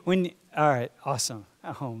 Hey, all right, awesome.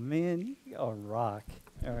 Oh man, you're rock.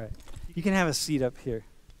 All right. You can have a seat up here.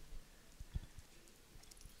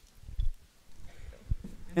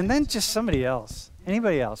 And then just somebody else.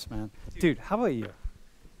 Anybody else, man. Dude, how about you?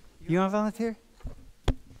 You want to volunteer?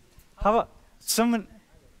 How about someone,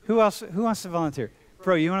 who wants to volunteer?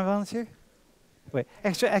 Bro, you want to volunteer? Wait,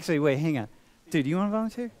 actually, wait, hang on. Dude, you want to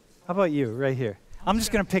volunteer? How about you, right here? I'm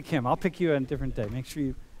just going to pick him. I'll pick you on a different day. Make sure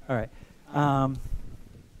you, all right.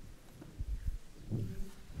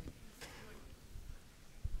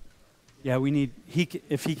 Yeah, we need,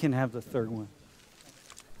 if he can have the third one.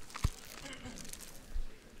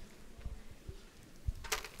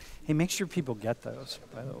 Hey, make sure people get those,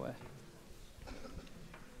 by the way.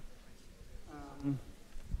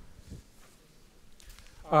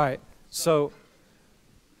 All right, so,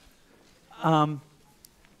 you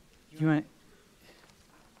want,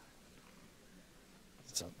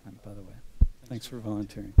 what's up, man, by the way? Thanks for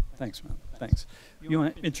volunteering. Thanks, man, thanks. You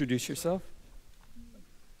want to introduce yourself?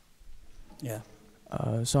 Yeah.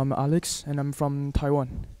 So I'm Alex, and I'm from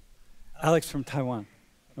Taiwan. Alex from Taiwan.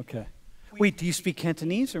 Okay. Wait, do you speak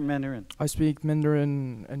Cantonese or Mandarin? I speak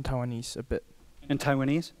Mandarin and Taiwanese a bit. And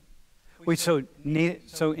Taiwanese? Wait, so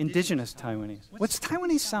indigenous Taiwanese. What's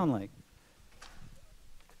Taiwanese sound like?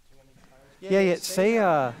 Yeah. Say,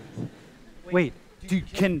 wait,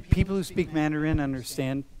 can people who speak Mandarin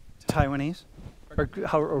understand Taiwanese?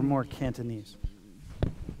 Or more Cantonese?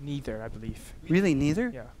 Neither, I believe. Really, neither?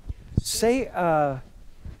 Yeah.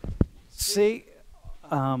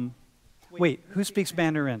 Wait, who speaks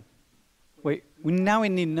Mandarin? Wait, now we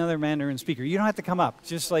need another Mandarin speaker. You don't have to come up.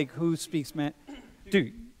 Just like who speaks Dude,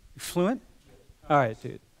 you fluent? All right,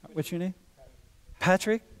 dude. What's your name?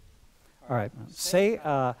 Patrick? All right. Say,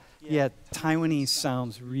 Taiwanese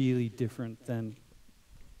sounds really different than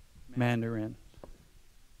Mandarin.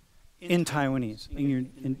 In Taiwanese, in your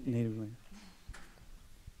native language.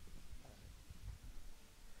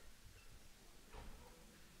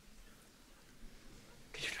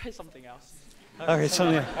 Could you try something else? All right,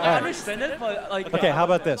 something else. I understand it, but like. Okay, how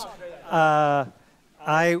about this?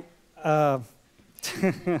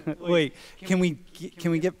 Wait, can we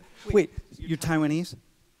get? Wait, you're Taiwanese?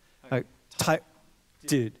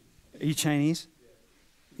 Dude, are you Chinese?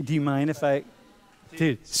 Do you mind if I?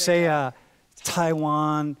 Dude, say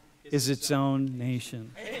Taiwan is its own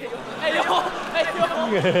nation.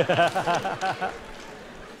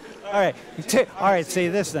 All right, say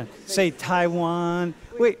this then. Say Taiwan.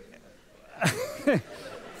 Wait.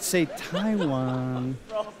 Say Taiwan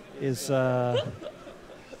is I'll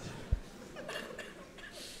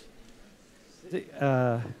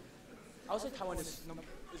say Taiwan is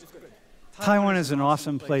good. Taiwan is an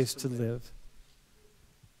awesome place to live.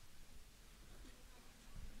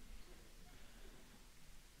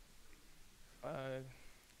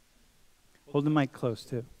 Hold the mic close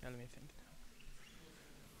too. Yeah, let me think.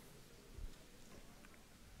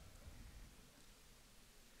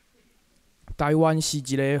 Taiwan是一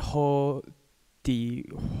个好地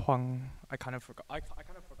方. I kind of forgot. I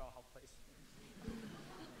kind of forgot how place.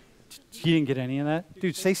 You didn't get any of that,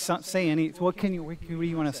 dude. Say any. What do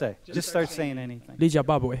you want to say? Just start saying anything. Do你食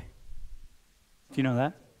飽未? you know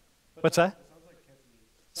that? What's that?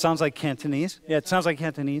 Sounds like Cantonese. Yeah, it sounds like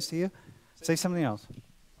Cantonese to you. Say something else.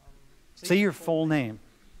 Say your full name.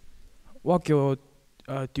 我叫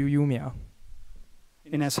趙耀苗.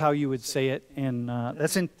 And that's how you would say it in.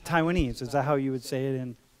 That's in Taiwanese. Is that how you would say it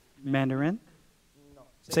in Mandarin? No.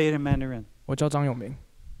 Say it in Mandarin. 我叫張永明.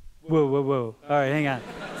 Whoa. All right, hang on.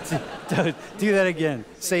 Do that again.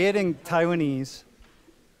 Say it in Taiwanese.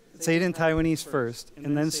 Say it in Taiwanese first,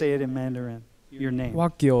 and then say it in Mandarin. Your name. 我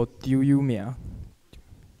叫趙耀苗.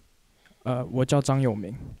 我叫張永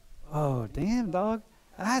明. Oh, damn, dog.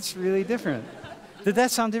 That's really different. Did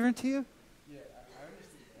that sound different to you? Yeah, I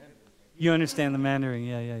understand. You understand the Mandarin?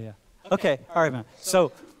 Yeah. Okay, all right, man.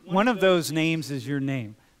 So one of those names is your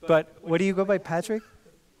name. But what do you go by, Patrick?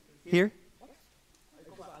 Here?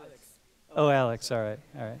 Oh, Alex. All right.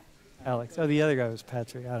 Alex. Oh, the other guy was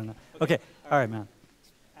Patrick. I don't know. Okay. All right, man.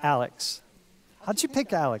 Alex. How'd you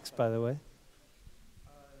pick Alex, by the way?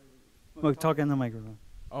 Well, talk in the microphone.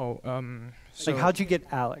 So Like, how'd you get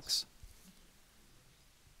Alex?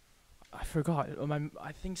 I forgot.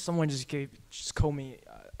 I think someone just called me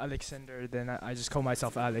Alexander. Then I just call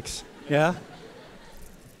myself Alex. Yeah?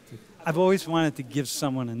 I've always wanted to give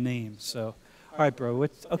someone a name, so. All right, bro.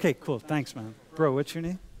 Okay, cool. Thanks, man. Bro, what's your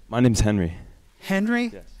name? My name's Henry.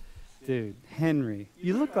 Henry? Yes. Dude, Henry.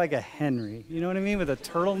 You look like a Henry. You know what I mean? With a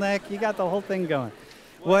turtleneck. You got the whole thing going.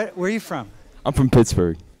 Where are you from? I'm from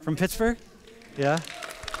Pittsburgh. From Pittsburgh? Yeah?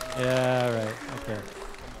 Yeah, right. Okay.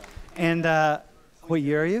 And what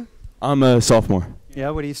year are you? I'm a sophomore. Yeah,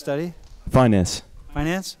 what do you study? Finance.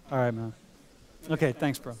 Finance? All right, man. Okay,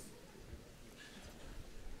 thanks, bro.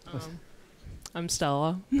 I'm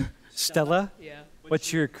Stella. Stella? Yeah.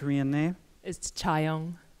 What's your Korean name? It's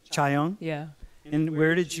Chayoung. Chayoung? Yeah. And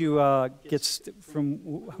where did you get from?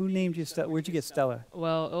 Who named you Stella? Where'd you get Stella?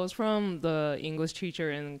 Well, it was from the English teacher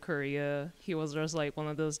in Korea. He was just like one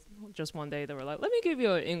of those. Just one day they were like, "Let me give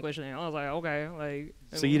you an English name." I was like, "Okay." Like.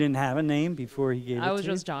 So you didn't have a name before he gave it to you? I was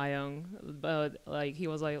just Chayoung, but like he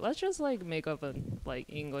was like, "Let's just like make up a like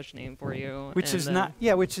English name for you." Which is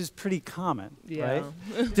which is pretty common, yeah. right?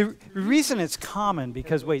 The reason it's common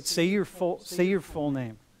because say your full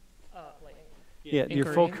name. Yeah, your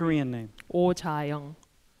Korean? full Korean name. Oh Chayoung.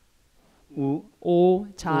 Oh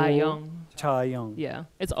Chayoung. Chayoung. Yeah,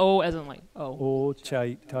 it's O as in like O. Oh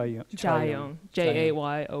Chayoung. Chayoung.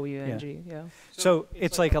 Jayyoung. Yeah. So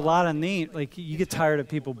it's like a lot of names. Like you get tired of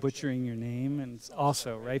people butchering your name, and it's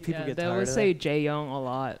also right. People get tired of that. They would say Jayyoung a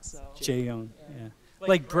lot. So. Jayyoung. Yeah.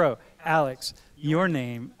 Like bro, Alex, your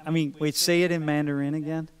name. I mean, wait. Say it in Mandarin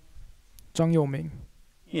again. Zhang Youming.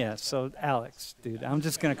 Yeah, so Alex, dude. I'm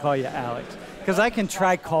just going to call you Alex. Because I can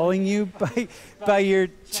try calling you by your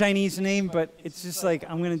Chinese name, but it's just like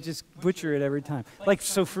I'm going to just butcher it every time. Like,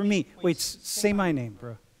 so for me, wait, say my name,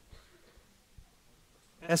 bro.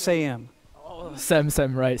 S-A-M. Oh, Sam,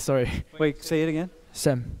 right, sorry. Wait, say it again.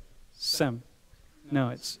 Sam. No,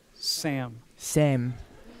 it's Sam. Sam.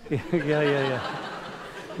 Yeah.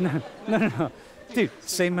 No. Dude,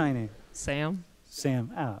 say my name. Sam?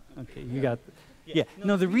 Sam. Ah, okay, you got yeah.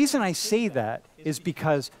 No, the reason I say that is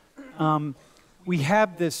because we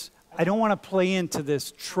have this, I don't want to play into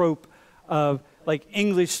this trope of like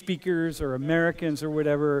English speakers or Americans or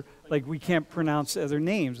whatever, like we can't pronounce other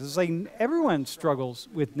names. It's like everyone struggles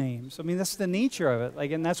with names. I mean, that's the nature of it.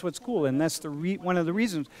 Like, and that's what's cool. And that's the one of the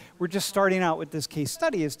reasons we're just starting out with this case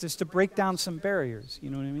study is just to break down some barriers. You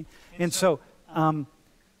know what I mean? And so,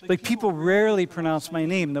 like people rarely pronounce my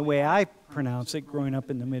name the way I pronounce it growing up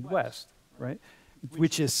in the Midwest, right?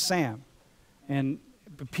 Which is Sam. And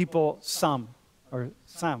people, some or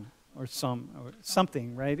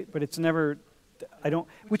something, right? But it's never,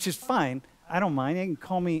 which is fine. I don't mind. You can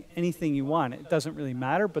call me anything you want. It doesn't really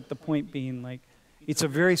matter. But the point being, like, it's a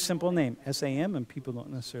very simple name, S-A-M, and people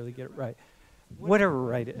don't necessarily get it right. Whatever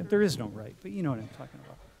right, there is no right, but you know what I'm talking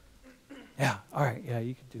about. Yeah, all right, yeah,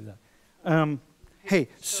 you could do that. Hey,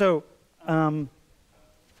 so,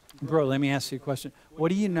 bro, let me ask you a question. What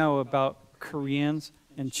do you know about Koreans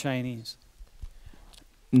and Chinese?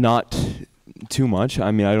 Not too much.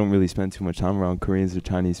 I mean, I don't really spend too much time around Koreans or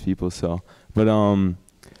Chinese people, so. But I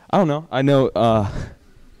don't know. I know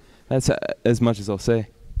that's as much as I'll say.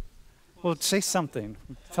 Well, say something.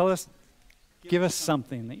 Tell us, give us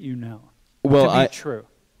something that you know. Well, to be true.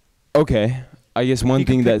 Okay, I guess one you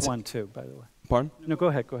thing can pick that's one too, by the way. Pardon? No, go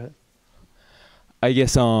ahead. I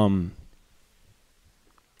guess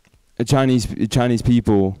Chinese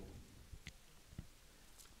people.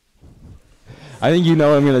 I think you know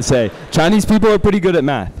what I'm gonna say. Chinese people are pretty good at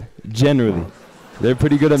math. Generally, they're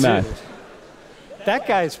pretty good at math. That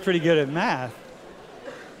guy's pretty good at math.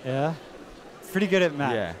 Yeah, pretty good at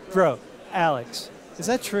math. Yeah. Bro, Alex, is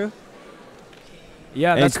that true?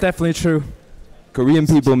 Yeah, that's definitely true. Korean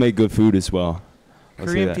people make good food as well.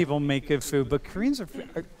 Korean people make good food, but Koreans are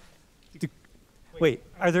wait,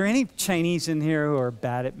 are there any Chinese in here who are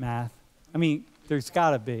bad at math? I mean, there's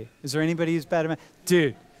got to be. Is there anybody who's bad at math?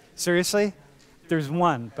 Dude, seriously? There's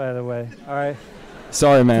one, by the way, all right?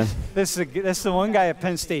 Sorry, man. That's the one guy at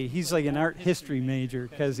Penn State. He's like an art history major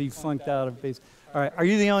because he flunked out of base. All right, are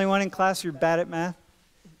you the only one in class who's bad at math?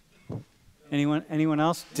 Anyone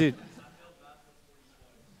else? Dude.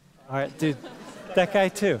 All right, dude. That guy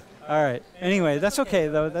too. All right. Anyway, that's okay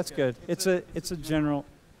though. That's good. It's a general.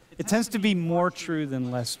 It tends to be more true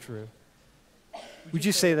than less true. Would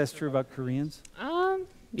you say that's true about Koreans?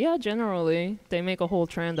 Yeah, generally. They make a whole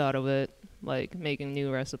trend out of it, like making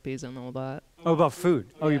new recipes and all that. Oh, about food.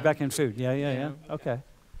 Oh, Yeah. you're back in food. Yeah. Okay.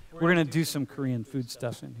 We're going to do some Korean food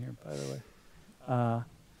stuff in here, by the way.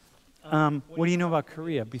 What do you know about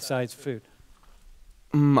Korea besides food?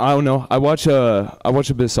 I don't know. I watch a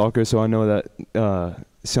bit of soccer, so I know that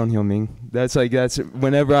Son Heung-min. That's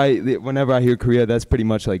whenever I hear Korea, that's pretty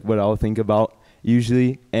much like what I'll think about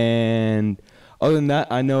usually. And other than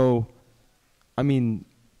that, I know. I mean,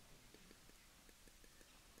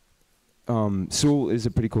 Seoul is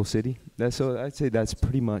a pretty cool city. So I'd say that's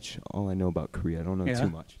pretty much all I know about Korea. I don't know too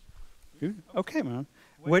much. Good. Okay, man.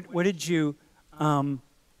 What did you? Let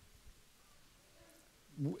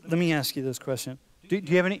me ask you this question. Do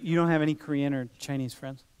you have any? You don't have any Korean or Chinese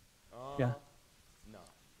friends? Yeah. No.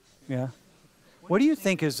 Yeah. What do you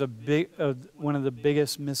think is one of the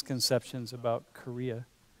biggest misconceptions about Korea?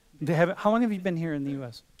 How long have you been here in the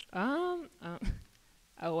U.S.?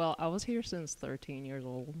 Well, I was here since 13 years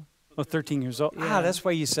old. Oh, 13 years old. Yeah. That's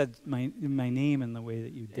why you said my name in the way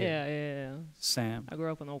that you did. Yeah. Sam. I grew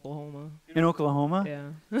up in Oklahoma. In Oklahoma?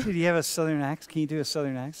 Yeah. Do you have a southern accent? Can you do a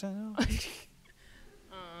southern accent now?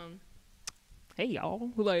 Hey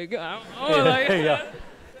y'all, like, I don't know, like, hey, yeah.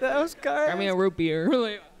 That was good. I mean, a root beer,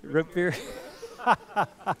 like. Root beer. All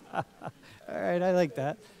right, I like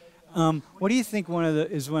that. What do you think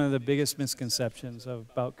is one of the biggest misconceptions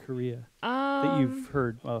about Korea that you've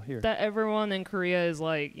heard while here? That everyone in Korea is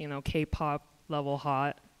like, K-pop level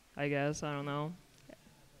hot, I guess. I don't know.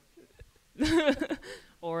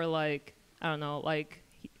 Or like, I don't know, like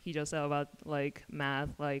he just said about like math,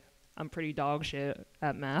 like I'm pretty dog shit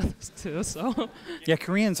at math too, so. Yeah,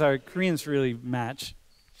 Koreans really match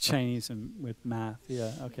Chinese with math.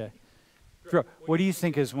 Yeah, okay. Bro, what do you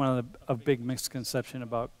think is one of a big misconception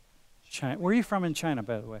about China? Where are you from in China,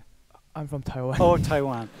 by the way? I'm from Taiwan. Oh,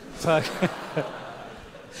 Taiwan.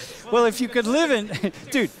 Well, if you could live in,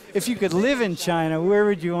 dude, if you could live in China, where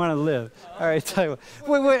would you want to live? All right, Taiwan.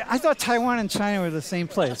 Wait, I thought Taiwan and China were the same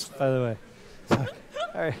place, by the way.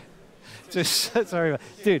 All right, just sorry,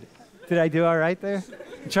 dude. Did I do all right there?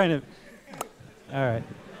 I'm trying to. All right.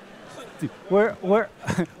 Dude, where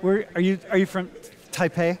are you? Are you from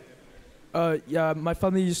Taipei? Yeah, my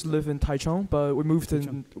family used to live in Taichung, but we moved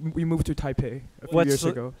to Taipei a few years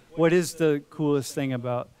ago. What is the coolest thing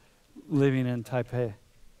about living in Taipei?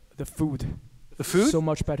 The food. The food? So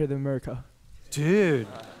much better than America. Dude.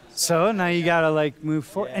 So now you gotta like move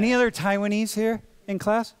forward. Yeah. Any other Taiwanese here in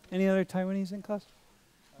class? Any other Taiwanese in class?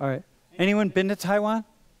 All right. Anyone been to Taiwan?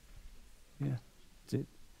 Yeah. Dude.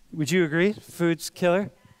 Would you agree? Food's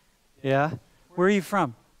killer? Yeah. Where are you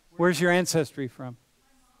from? Where's your ancestry from?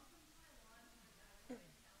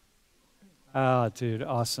 Oh, dude,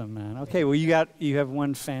 awesome, man. Okay, well, you have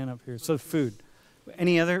one fan up here. So food.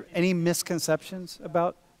 Any misconceptions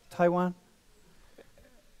about Taiwan?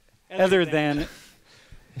 Other than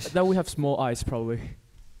that we have small eyes, probably.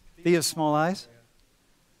 They have small eyes?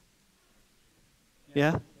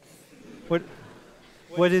 Yeah?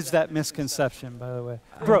 What is that misconception, by the way?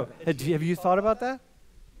 Bro, have you thought about that?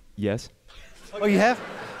 Yes. Oh, you have?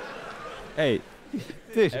 Hey,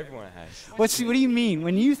 dude. Everyone has. What do you mean?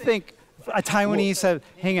 When you think a Taiwanese said,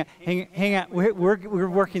 hang on, we're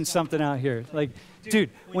working something out here. Like, dude,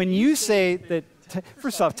 when you say that,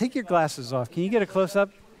 first off, take your glasses off. Can you get a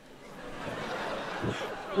close-up?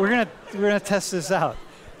 We're gonna test this out.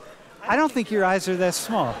 I don't think your eyes are that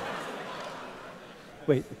small.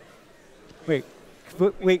 Wait.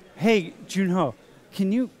 Hey, Junho,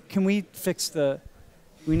 can we fix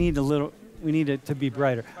we need it to be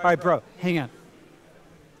brighter. All right, bro, hang on.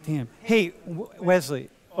 Damn. Hey, Wesley.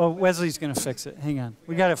 Oh, Wesley's going to fix it. Hang on.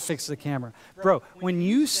 We got to fix the camera. Bro, when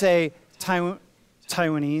you say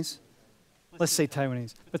Taiwanese, let's say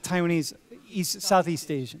Taiwanese, but Taiwanese, Southeast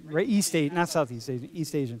Asian, right? Not Southeast Asian,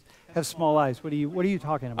 East Asians have small eyes. What are you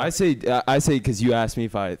talking about? I say because you asked me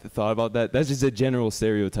if I thought about that. That's just a general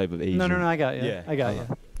stereotype of Asian. No, I got you. Yeah. I got you.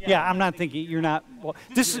 Yeah, I'm not thinking, you're not, well,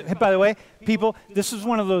 by the way, people, this is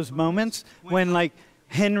one of those moments when like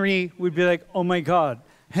Henry would be like, oh my God,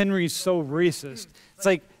 Henry's so racist. It's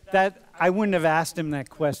like that, I wouldn't have asked him that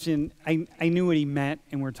question. I knew what he meant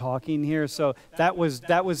and we're talking here. So that was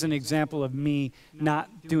an example of me not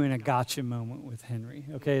doing a gotcha moment with Henry.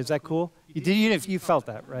 Okay, is that cool? You felt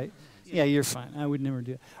that, right? Yeah, you're fine. I would never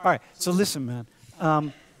do it. All right, so listen,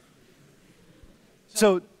 man.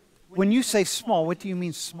 So when you say small, what do you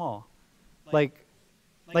mean small? Like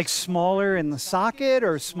smaller in the socket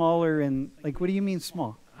or smaller in, like, what do you mean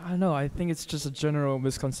small? I don't know. I think it's just a general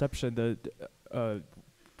misconception that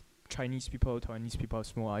Taiwanese people have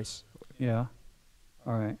small eyes. Yeah.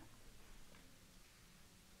 All right.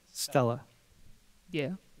 Stella.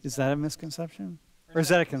 Yeah. Is that a misconception? Or is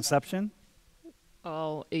that a conception?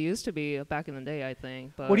 Oh, it used to be back in the day, I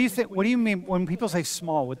think. But what do you think? What do you mean when people say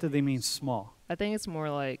small? What do they mean small? I think it's more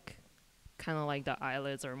like, kind of like the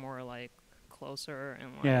eyelids are more like closer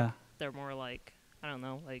and like they're more like, I don't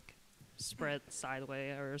know, like spread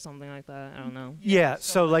sideways or something like that. I don't know. Yeah.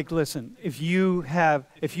 So like, listen, if you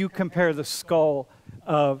compare the skull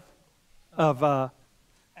of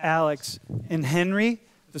Alex and Henry,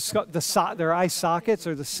 their eye sockets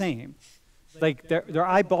are the same. Like their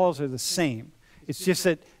eyeballs are the same. It's just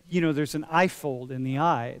that, there's an eye fold in the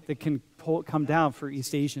eye that can come down for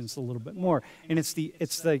East Asians a little bit more. And it's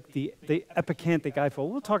like the epicanthic eye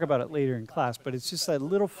fold. We'll talk about it later in class, but it's just that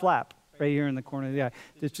little flap right here in the corner of the eye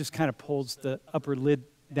that just kind of pulls the upper lid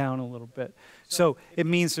down a little bit. So it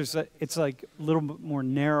means it's like a little bit more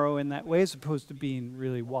narrow in that way as opposed to being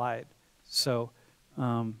really wide. So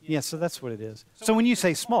so that's what it is. So when you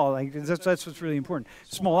say small, like that's what's really important.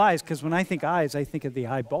 Small eyes, because when I think eyes, I think of the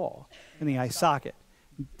eyeball and the eye socket.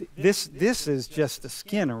 This is just the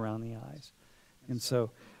skin around the eyes. And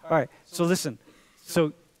so, all right, so listen.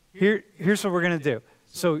 So here's what we're going to do.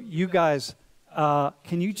 So you guys,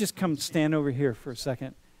 can you just come stand over here for a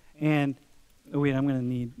second? And wait, I'm going to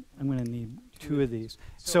need 2 of these.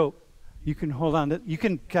 So you can hold on. You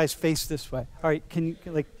can guys face this way. All right, can you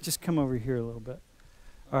just come over here a little bit?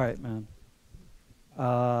 All right, man.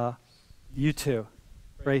 You two,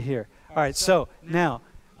 right here. All right. So now,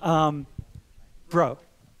 bro,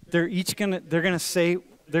 they're gonna say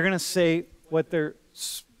what they're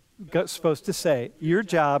supposed to say. Your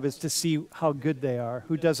job is to see how good they are.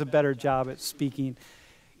 Who does a better job at speaking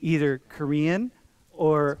either Korean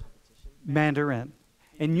or Mandarin?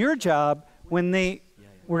 And your job we're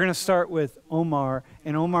gonna start with Omar,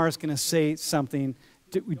 and Omar is gonna say something.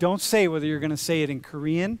 We don't say whether you're going to say it in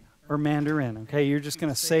Korean or Mandarin, okay? You're just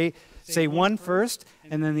going to say say one first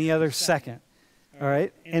and then the other second. All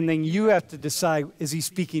right? And then you have to decide, is he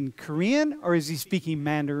speaking Korean or is he speaking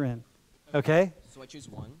Mandarin? Okay? So I choose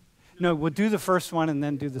one? No, we'll do the first one and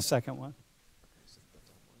then do the second one.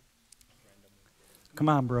 Come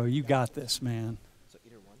on, bro. You got this, man. So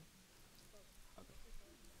either one? Okay.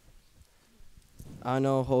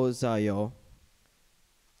 Ano ho zayo.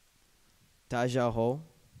 Taja ho.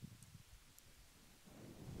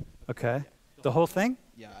 Okay. The whole thing?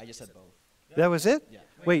 Yeah, I just said both. That was it? Yeah.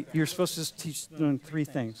 Wait, you're supposed to teach them 3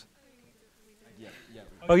 things. Yeah.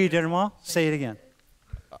 Oh, you did them all? Say it again.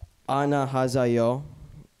 Ana hazayo.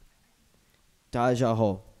 Taja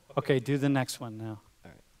ho. Okay, do the next one now.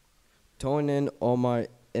 Tonin Omar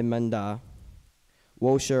Imanda.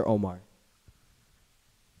 Wosher Omar.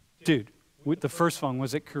 Dude, with the first one,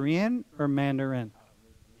 was it Korean or Mandarin?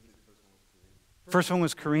 First one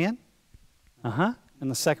was Korean? Uh-huh.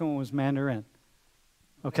 And the second one was Mandarin.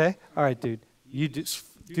 Okay? All right, dude. You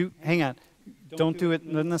do hang on. Don't do it,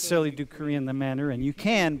 not necessarily do Korean then Mandarin. You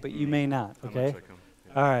can, but you may not, okay?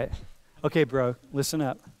 All right. Okay, bro, listen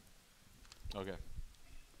up. Okay.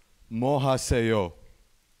 Mo haseyo.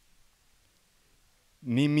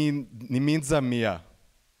 Niminza mia.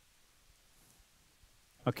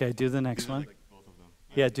 Okay, do the next one. Like both of them.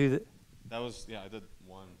 Yeah, do the. That was, yeah, I did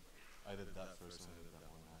one. I did that first and I did that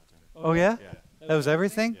one after. Oh, yeah? Yeah. That was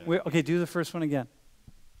everything? Yeah. Okay, do the first one again.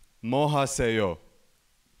 Mo haseyo.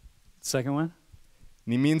 Second one?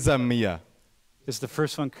 Niminza mia. Is the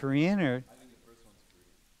first one Korean or? I think the first one's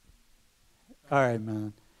Korean. All right,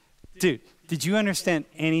 man. Dude, did you understand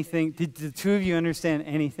anything? Did the two of you understand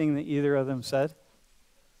anything that either of them said?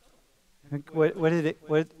 What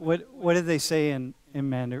did they say in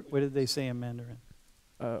Mandarin? What did they say in Mandarin?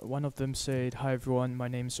 One of them said, "Hi everyone, my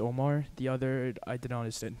name's Omar." The other, I didn't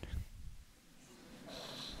understand.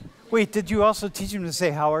 Wait, did you also teach him to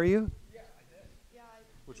say "How are you"? Yeah, I did. Yeah,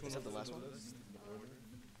 which one was the last one?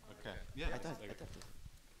 Okay. Yeah. I thought.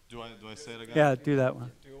 Do I say it again? Yeah, do that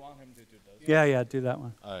one. Do you want him to do this? Yeah, do that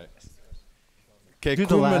one. All right. Do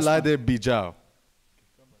the last one. bijao.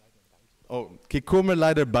 Oh, kikumer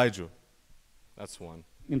leider baiju. That's one.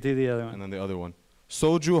 And do the other one. And then the other one.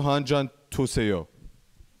 Soju hanjan tuseyo.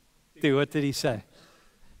 Dude, what did he say?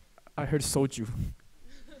 I heard soju.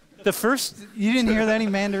 The first, you didn't hear any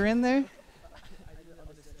Mandarin there?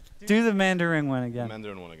 Do the Mandarin one again.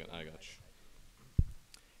 Mandarin one again. I got you.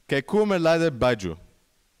 Kekumer leider baiju.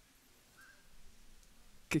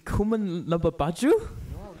 Kikumen lababaju?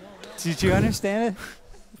 Did you understand it?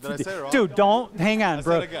 Did I say it wrong? Dude, don't, hang on,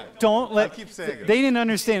 bro. Don't let, I keep saying it. they didn't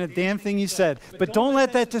understand a damn thing you said, but don't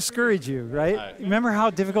let that discourage you, right? All right. Remember how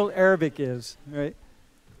difficult Arabic is, right?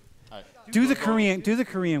 All right. Do the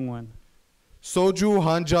Korean one. Soju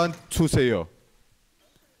hanjan tuseyo.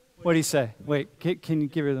 What do you say? Wait, can you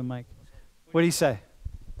give her the mic? What do you say?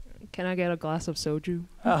 Can I get a glass of soju?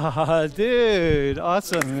 Ah, dude,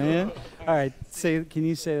 awesome, man. All right, can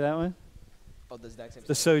you say that one? Oh, the exact same.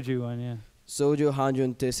 The soju one, yeah. Soju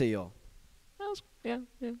hanjun teseyo. Yeah,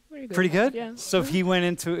 pretty good. Pretty good? Yeah. So if he went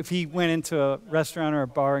into a restaurant or a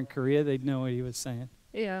bar in Korea, they'd know what he was saying.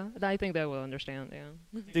 Yeah, I think they will understand. Yeah.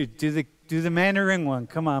 Dude, do the Mandarin one.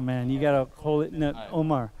 Come on, man. You gotta hold it. No,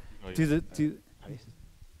 Omar, Oh, do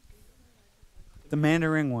the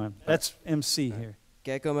Mandarin one. That's MC here.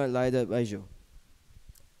 Kekumer leider baiju.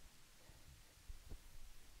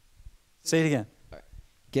 Say it again.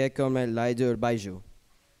 Kekumer leider baiju.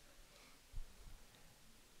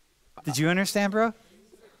 Did you understand, bro?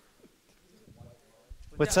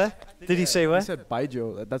 What's that? Did he say what? He said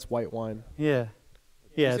baijiu. That's white wine. Yeah.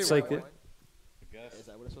 Yeah, it's like Is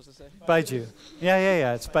that what it's supposed to say? baiju.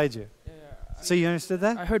 Yeah. It's baiju. So you understood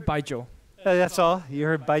that? I heard baijiu. That's all? You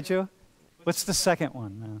heard baiju? What's the second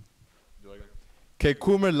one, man?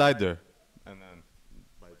 Kekumer leider. And then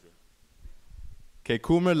baiju.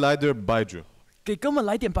 Kekumer leider baiju. 给哥们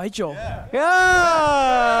来点白酒。 Yeah!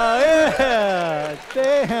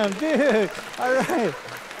 Damn, dude. All right.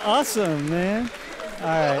 Awesome, man. All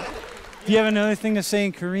right. Do you have another thing to say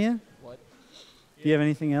in Korean? What? Do you have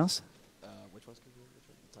anything else? Which one's Korean? Which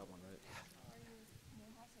one? The top one, right?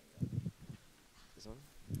 This one?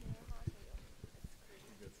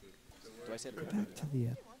 Do I say it? Back to the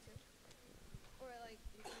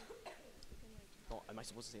Oh, am I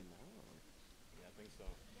supposed to say more? Yeah, I think so.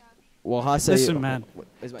 Wahaseyo. Listen, man.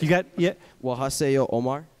 You got, yeah. Wahaseyo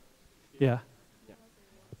Omar? Yeah.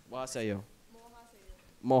 Wahaseyo.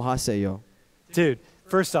 Mohaseyo. Dude,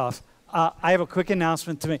 first off, I have a quick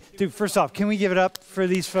announcement to make. Dude, first off, can we give it up for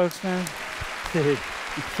these folks, man? Dude,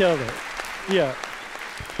 you killed it. Yeah.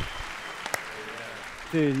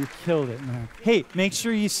 Dude, you killed it, man. Hey, make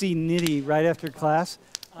sure you see Nidhi right after class.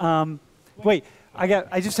 Wait,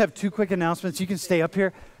 I just have 2 quick announcements. You can stay up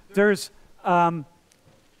here. There's a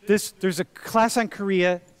class on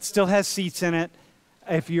Korea. It still has seats in it.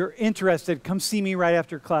 If you're interested, come see me right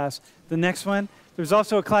after class. The next one, there's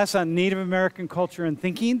also a class on Native American culture and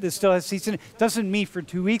thinking that still has seats in it. Doesn't meet for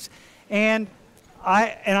 2 weeks. And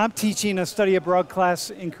I'm teaching a study abroad class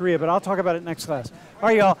in Korea, but I'll talk about it next class. All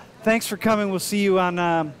right, y'all. Thanks for coming. We'll see you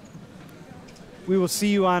on. We will see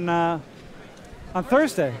you on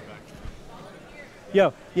Thursday.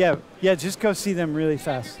 Yeah. Just go see them really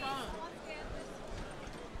fast.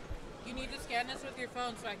 You need to scan this with your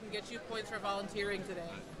phone so I can get you points for volunteering today.